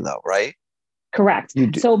individually though, right? Correct.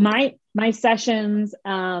 So my sessions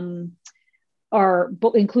include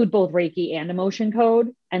both Reiki and emotion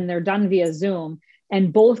code, and they're done via Zoom,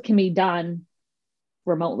 and both can be done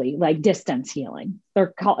remotely, like distance healing.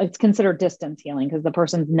 It's considered distance healing because the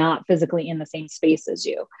person's not physically in the same space as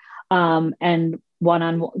you. And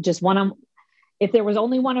if there was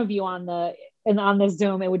only one of you on the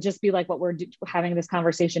Zoom, it would just be like what we're having this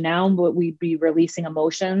conversation now, but we'd be releasing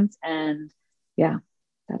emotions, and yeah,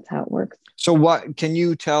 that's how it works. So what can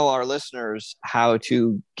you tell our listeners how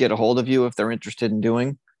to get a hold of you if they're interested in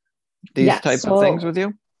doing these types of things with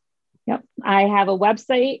you? Yep. I have a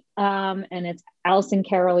website, and it's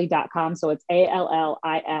AllisonCaroly.com. So it's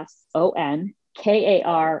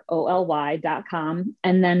AllisonKaroly.com.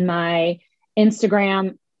 And then my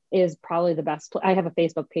Instagram is probably the best. I have a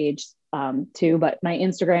Facebook page too, but my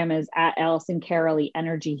Instagram is at Allison Caroly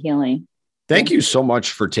Energy Healing. Thank you so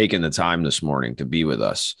much for taking the time this morning to be with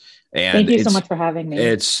us. And thank you so much for having me.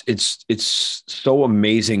 It's so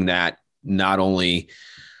amazing that not only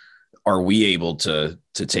are we able to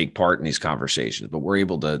take part in these conversations, but we're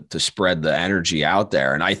able to spread the energy out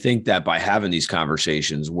there. And I think that by having these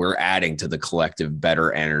conversations, we're adding to the collective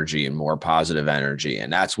better energy and more positive energy.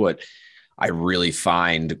 And that's what I really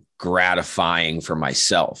find gratifying for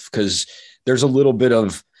myself, because there's a little bit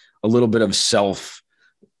of self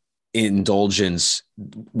indulgence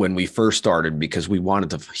when we first started, because we wanted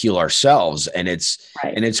to heal ourselves. And it's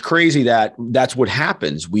crazy that that's what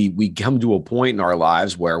happens. We come to a point in our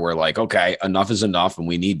lives where we're like, okay, enough is enough and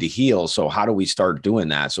we need to heal. So how do we start doing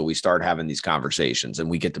that? So we start having these conversations, and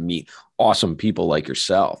we get to meet awesome people like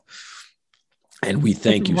yourself. And we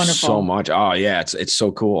thank you so much. Oh yeah, it's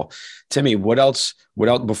so cool. Timmy, what else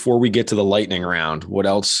before we get to the lightning round? What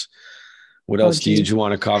else did you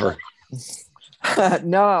want to cover?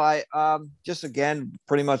 No, I just again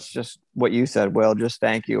pretty much just what you said, Will. Just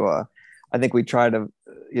thank you. I think we try to,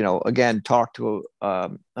 again talk to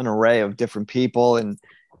an array of different people and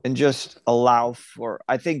just allow for,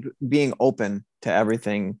 I think, being open to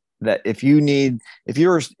everything. That if you're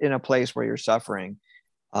in a place where you're suffering,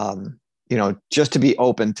 just to be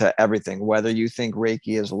open to everything, whether you think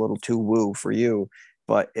Reiki is a little too woo for you,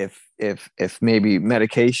 but if maybe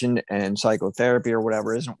medication and psychotherapy or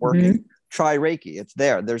whatever isn't working, try Reiki. It's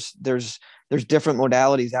there. There's different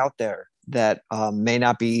modalities out there that may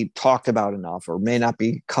not be talked about enough or may not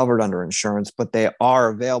be covered under insurance, but they are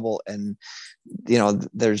available, and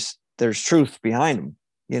there's truth behind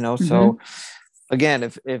them. So again,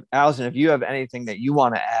 if Allison, if you have anything that you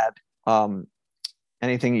want to add,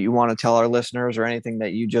 anything that you want to tell our listeners, or anything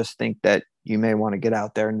that you just think that you may want to get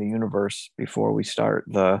out there in the universe before we start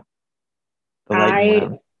the lightning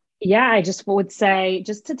round. Yeah, I just would say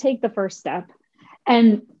just to take the first step.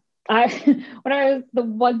 And the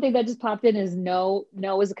one thing that just popped in is no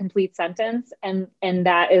is a complete sentence. And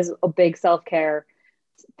that is a big self-care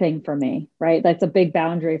thing for me, right? That's a big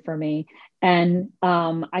boundary for me. And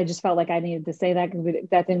I just felt like I needed to say that because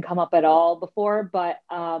that didn't come up at all before, but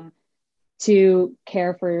to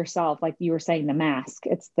care for yourself, like you were saying, the mask,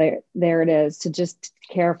 it's there it is, to just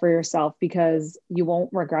care for yourself, because you won't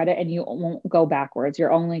regret it and you won't go backwards.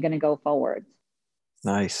 You're only going to go forwards.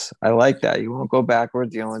 Nice. I like that. You won't go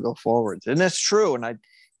backwards. You only go forwards. And that's true. And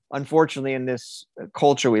unfortunately, in this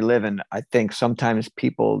culture we live in, I think sometimes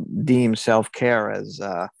people deem self-care as,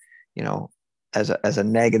 as a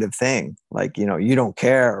negative thing. Like, you don't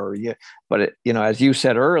care, but as you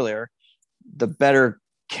said earlier, the better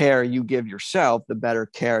care you give yourself, the better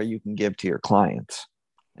care you can give to your clients.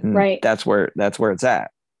 And right. That's where it's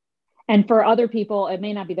at. And for other people, it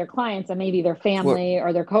may not be their clients, it may be their family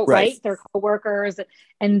or their their coworkers.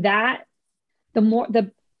 And that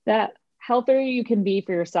the healthier you can be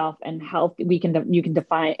for yourself, and health, you can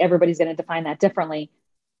define, everybody's going to define that differently.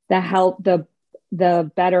 The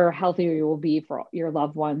better, healthier you will be for your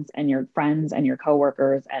loved ones and your friends and your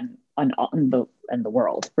coworkers and the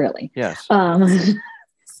world, really. Yes.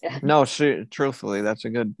 Yeah. No, truthfully, that's a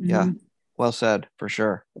good, well said, for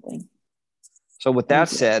sure. So with that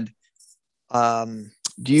said, do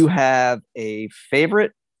you have a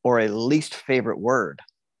favorite or a least favorite word?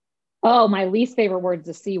 Oh, my least favorite word is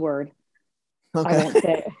the C word. Okay. I won't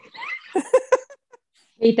say it.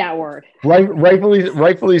 Hate that word.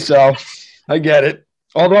 Rightfully so. I get it.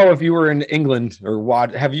 Although if you were in England or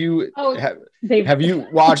have you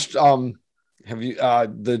watched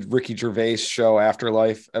the Ricky Gervais show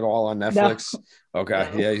Afterlife at all on Netflix? No. Okay.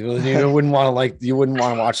 No. Yeah. You wouldn't want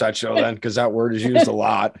to watch that show then, because that word is used a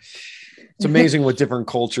lot. It's amazing what different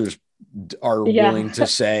cultures are willing to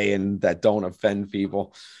say and that don't offend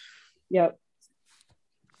people. Yep.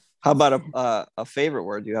 How about a favorite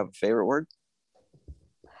word? Do you have a favorite word?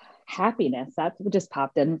 Happiness. That's what just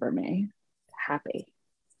popped in for me. Happy.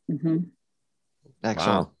 Mm-hmm.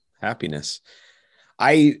 Excellent. Wow. Happiness.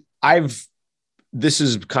 This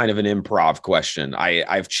is kind of an improv question.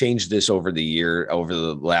 I've changed this over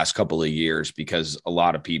the last couple of years, because a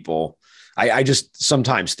lot of people, I just,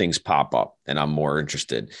 sometimes things pop up and I'm more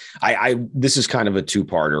interested. This is kind of a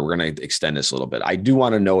two-parter. We're going to extend this a little bit. I do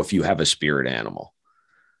want to know if you have a spirit animal.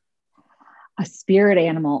 A spirit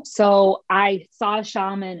animal. So I saw a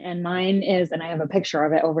shaman, and mine is, and I have a picture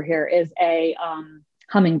of it over here, is a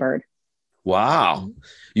hummingbird. Wow.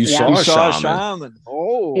 You saw a shaman.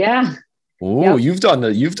 Oh yeah. Oh, yep.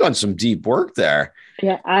 You've done some deep work there.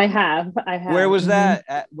 Yeah, I have. Where was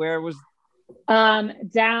that? Where was?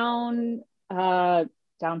 Downstate,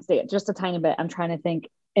 just a tiny bit. I'm trying to think.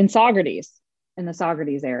 In the Saugerties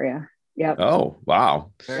area. Yep. Oh,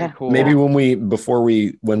 wow. Very cool. Maybe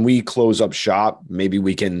when we close up shop, maybe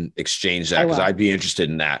we can exchange that, because I'd be interested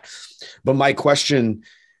in that. But my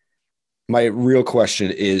real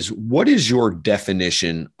question is, what is your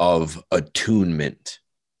definition of attunement?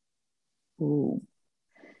 Ooh.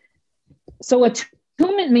 So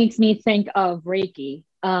attunement makes me think of Reiki,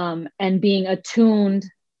 and being attuned,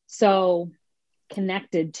 so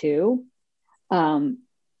connected to, and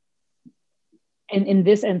in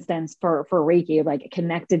this instance for Reiki, like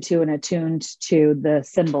connected to and attuned to the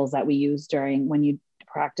symbols that we use when you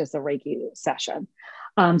practice a Reiki session.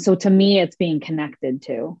 So to me, it's being connected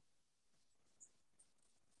to.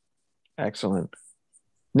 Excellent.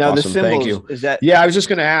 Now, awesome. The symbols, thank you. Is that? Yeah, I was just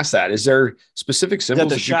going to ask that. Is there specific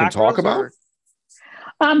symbols that you can talk about?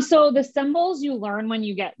 So the symbols you learn when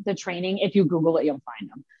you get the training, if you Google it, you'll find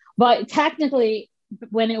them. But technically,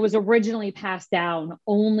 when it was originally passed down,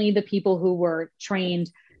 only the people who were trained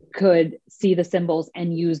could see the symbols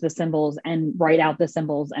and use the symbols and write out the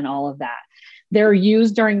symbols and all of that. They're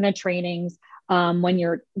used during the trainings. When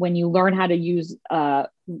you learn how to use,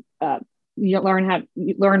 you learn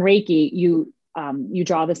Reiki, you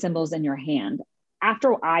draw the symbols in your hand.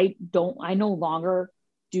 After I no longer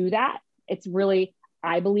do that. It's really,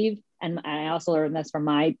 I believe, and I also learned this from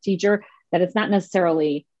my teacher, that it's not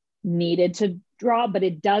necessarily needed to draw, but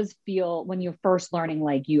it does feel, when you're first learning,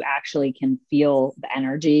 like you actually can feel the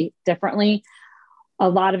energy differently. A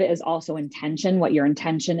lot of it is also intention, what your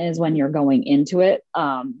intention is when you're going into it.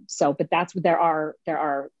 But that's what there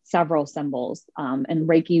are several symbols. And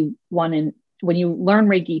Reiki 1, and when you learn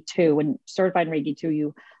Reiki 2, when certified in Reiki 2,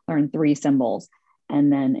 you learn 3 symbols.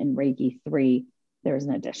 And then in Reiki 3, there's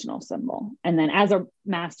an additional symbol. And then as a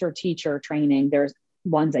master teacher training, there's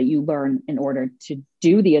ones that you learn in order to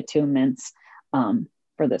do the attunements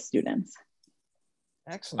for the students.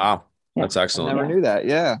 Excellent. Wow. That's excellent. I never knew that.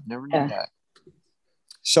 Yeah. Never knew that.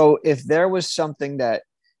 So if there was something that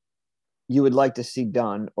you would like to see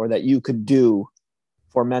done, or that you could do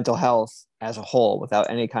for mental health as a whole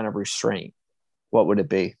without any kind of restraint, what would it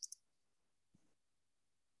be?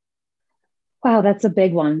 Wow, that's a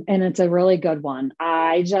big one. And it's a really good one.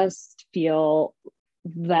 I just feel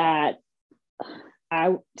that I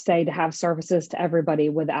would say to have services to everybody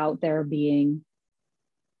without there being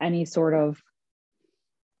any sort of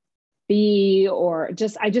fee, or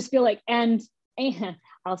just, I just feel like, and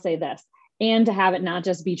I'll say this, and to have it not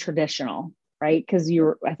just be traditional, right? Because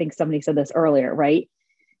I think somebody said this earlier, right?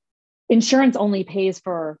 Insurance only pays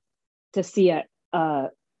to see a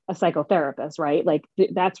psychotherapist, right? Like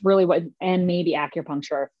that's really what, and maybe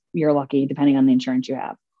acupuncture if you're lucky, depending on the insurance you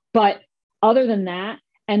have. But other than that,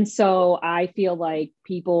 and so I feel like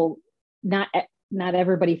people, not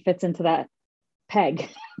everybody fits into that peg.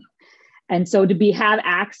 And so have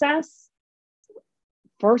access,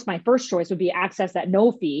 my first choice would be access at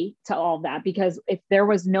no fee to all of that, because if there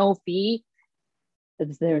was no fee,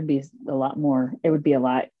 there would be a lot more, it would be a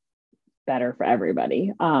lot better for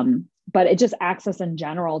everybody. But it just access in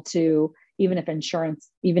general to, even if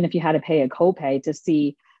you had to pay a copay to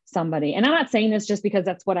see somebody. And I'm not saying this just because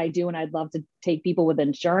that's what I do and I'd love to take people with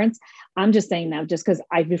insurance. I'm just saying that just because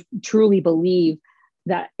I truly believe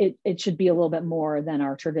that it should be a little bit more than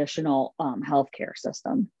our traditional healthcare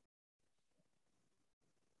system.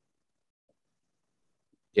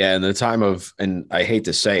 Yeah, in the time of, and I hate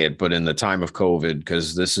to say it, but in the time of COVID,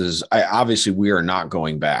 because obviously we are not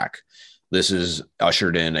going back. This is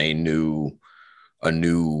ushered in a new,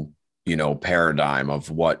 paradigm of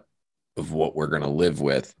what we're going to live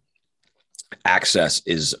with. Access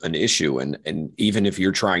is an issue. And even if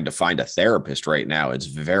you're trying to find a therapist right now, it's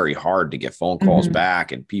very hard to get phone calls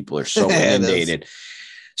back, and people are so inundated.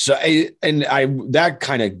 So that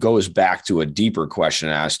kind of goes back to a deeper question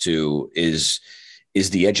as to, is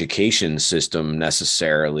the education system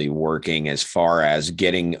necessarily working as far as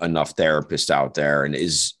getting enough therapists out there? And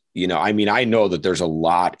I know that there's a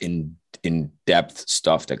lot in-depth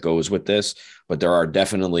stuff that goes with this, but there are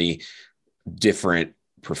definitely different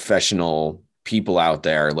professional people out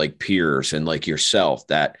there, like peers and like yourself,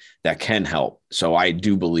 that can help. So I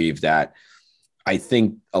do believe that, I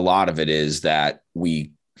think a lot of it is that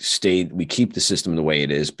we keep the system the way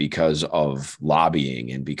it is because of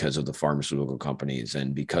lobbying and because of the pharmaceutical companies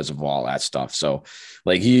and because of all that stuff. So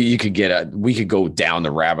like we could go down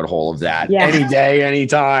the rabbit hole of that any day,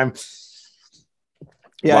 anytime.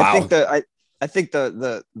 Yeah. Wow. I think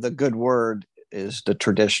the good word is the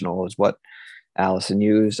traditional, is what Allison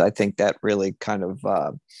used. I think that really kind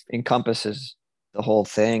of encompasses the whole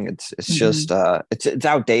thing. It's just it's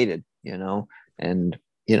outdated, and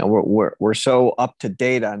we're so up to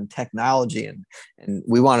date on technology, and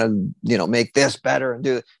we want to make this better and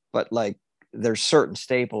do it, but like there's certain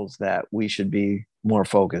staples that we should be more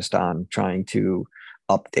focused on trying to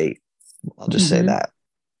update. I'll just say that.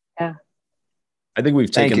 Yeah. I think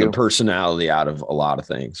we've taken the personality out of a lot of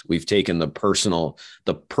things. We've taken the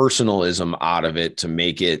personalism out of it to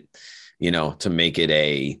make it,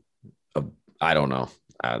 a I don't know.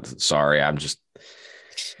 Sorry, I'm just.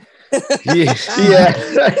 Yeah.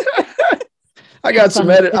 I got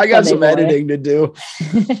some editing to do.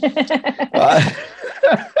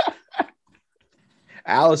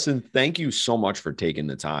 Allison, thank you so much for taking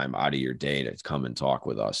the time out of your day to come and talk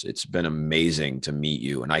with us. It's been amazing to meet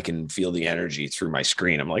you, and I can feel the energy through my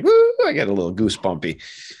screen. I'm like, woo, I get a little goosebumpy.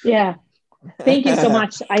 Yeah. Thank you so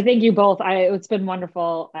much. I thank you both. It's been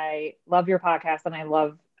wonderful. I love your podcast, and I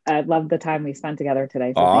love I love the time we spent together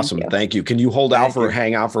today. So awesome. Thank you. Can you hold out for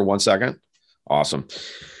hang out for 1 second? Awesome.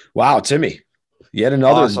 Wow, Timmy, yet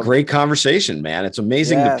another great conversation, man. It's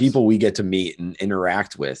amazing the people we get to meet and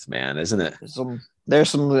interact with, man, isn't it? There's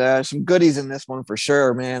some goodies in this one for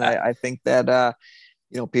sure, man. I think that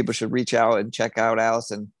people should reach out and check out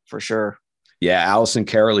Allison for sure. Yeah,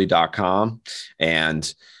 AllisonCarolyi.com,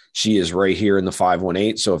 and she is right here in the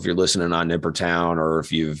 518. So if you're listening on Nippertown, or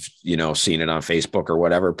if you've seen it on Facebook or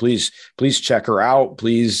whatever, please check her out.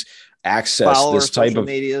 Please access follow this type of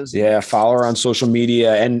medias. Follow her on social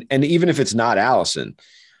media, and even if it's not Allison,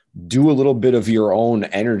 do a little bit of your own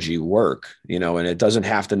energy work, and it doesn't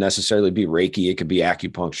have to necessarily be Reiki. It could be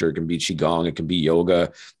acupuncture, it can be Qigong, it can be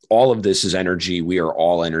yoga. All of this is energy. We are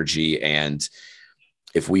all energy. And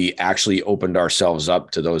if we actually opened ourselves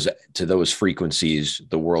up to those frequencies,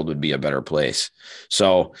 the world would be a better place.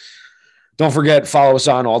 So don't forget, follow us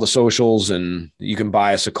on all the socials, and you can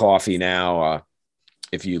buy us a coffee now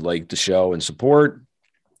if you like the show and support.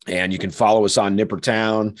 And you can follow us on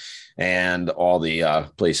Nippertown and all the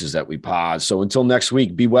places that we pod. So until next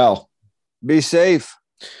week, be well. Be safe.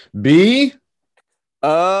 Be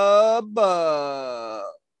above.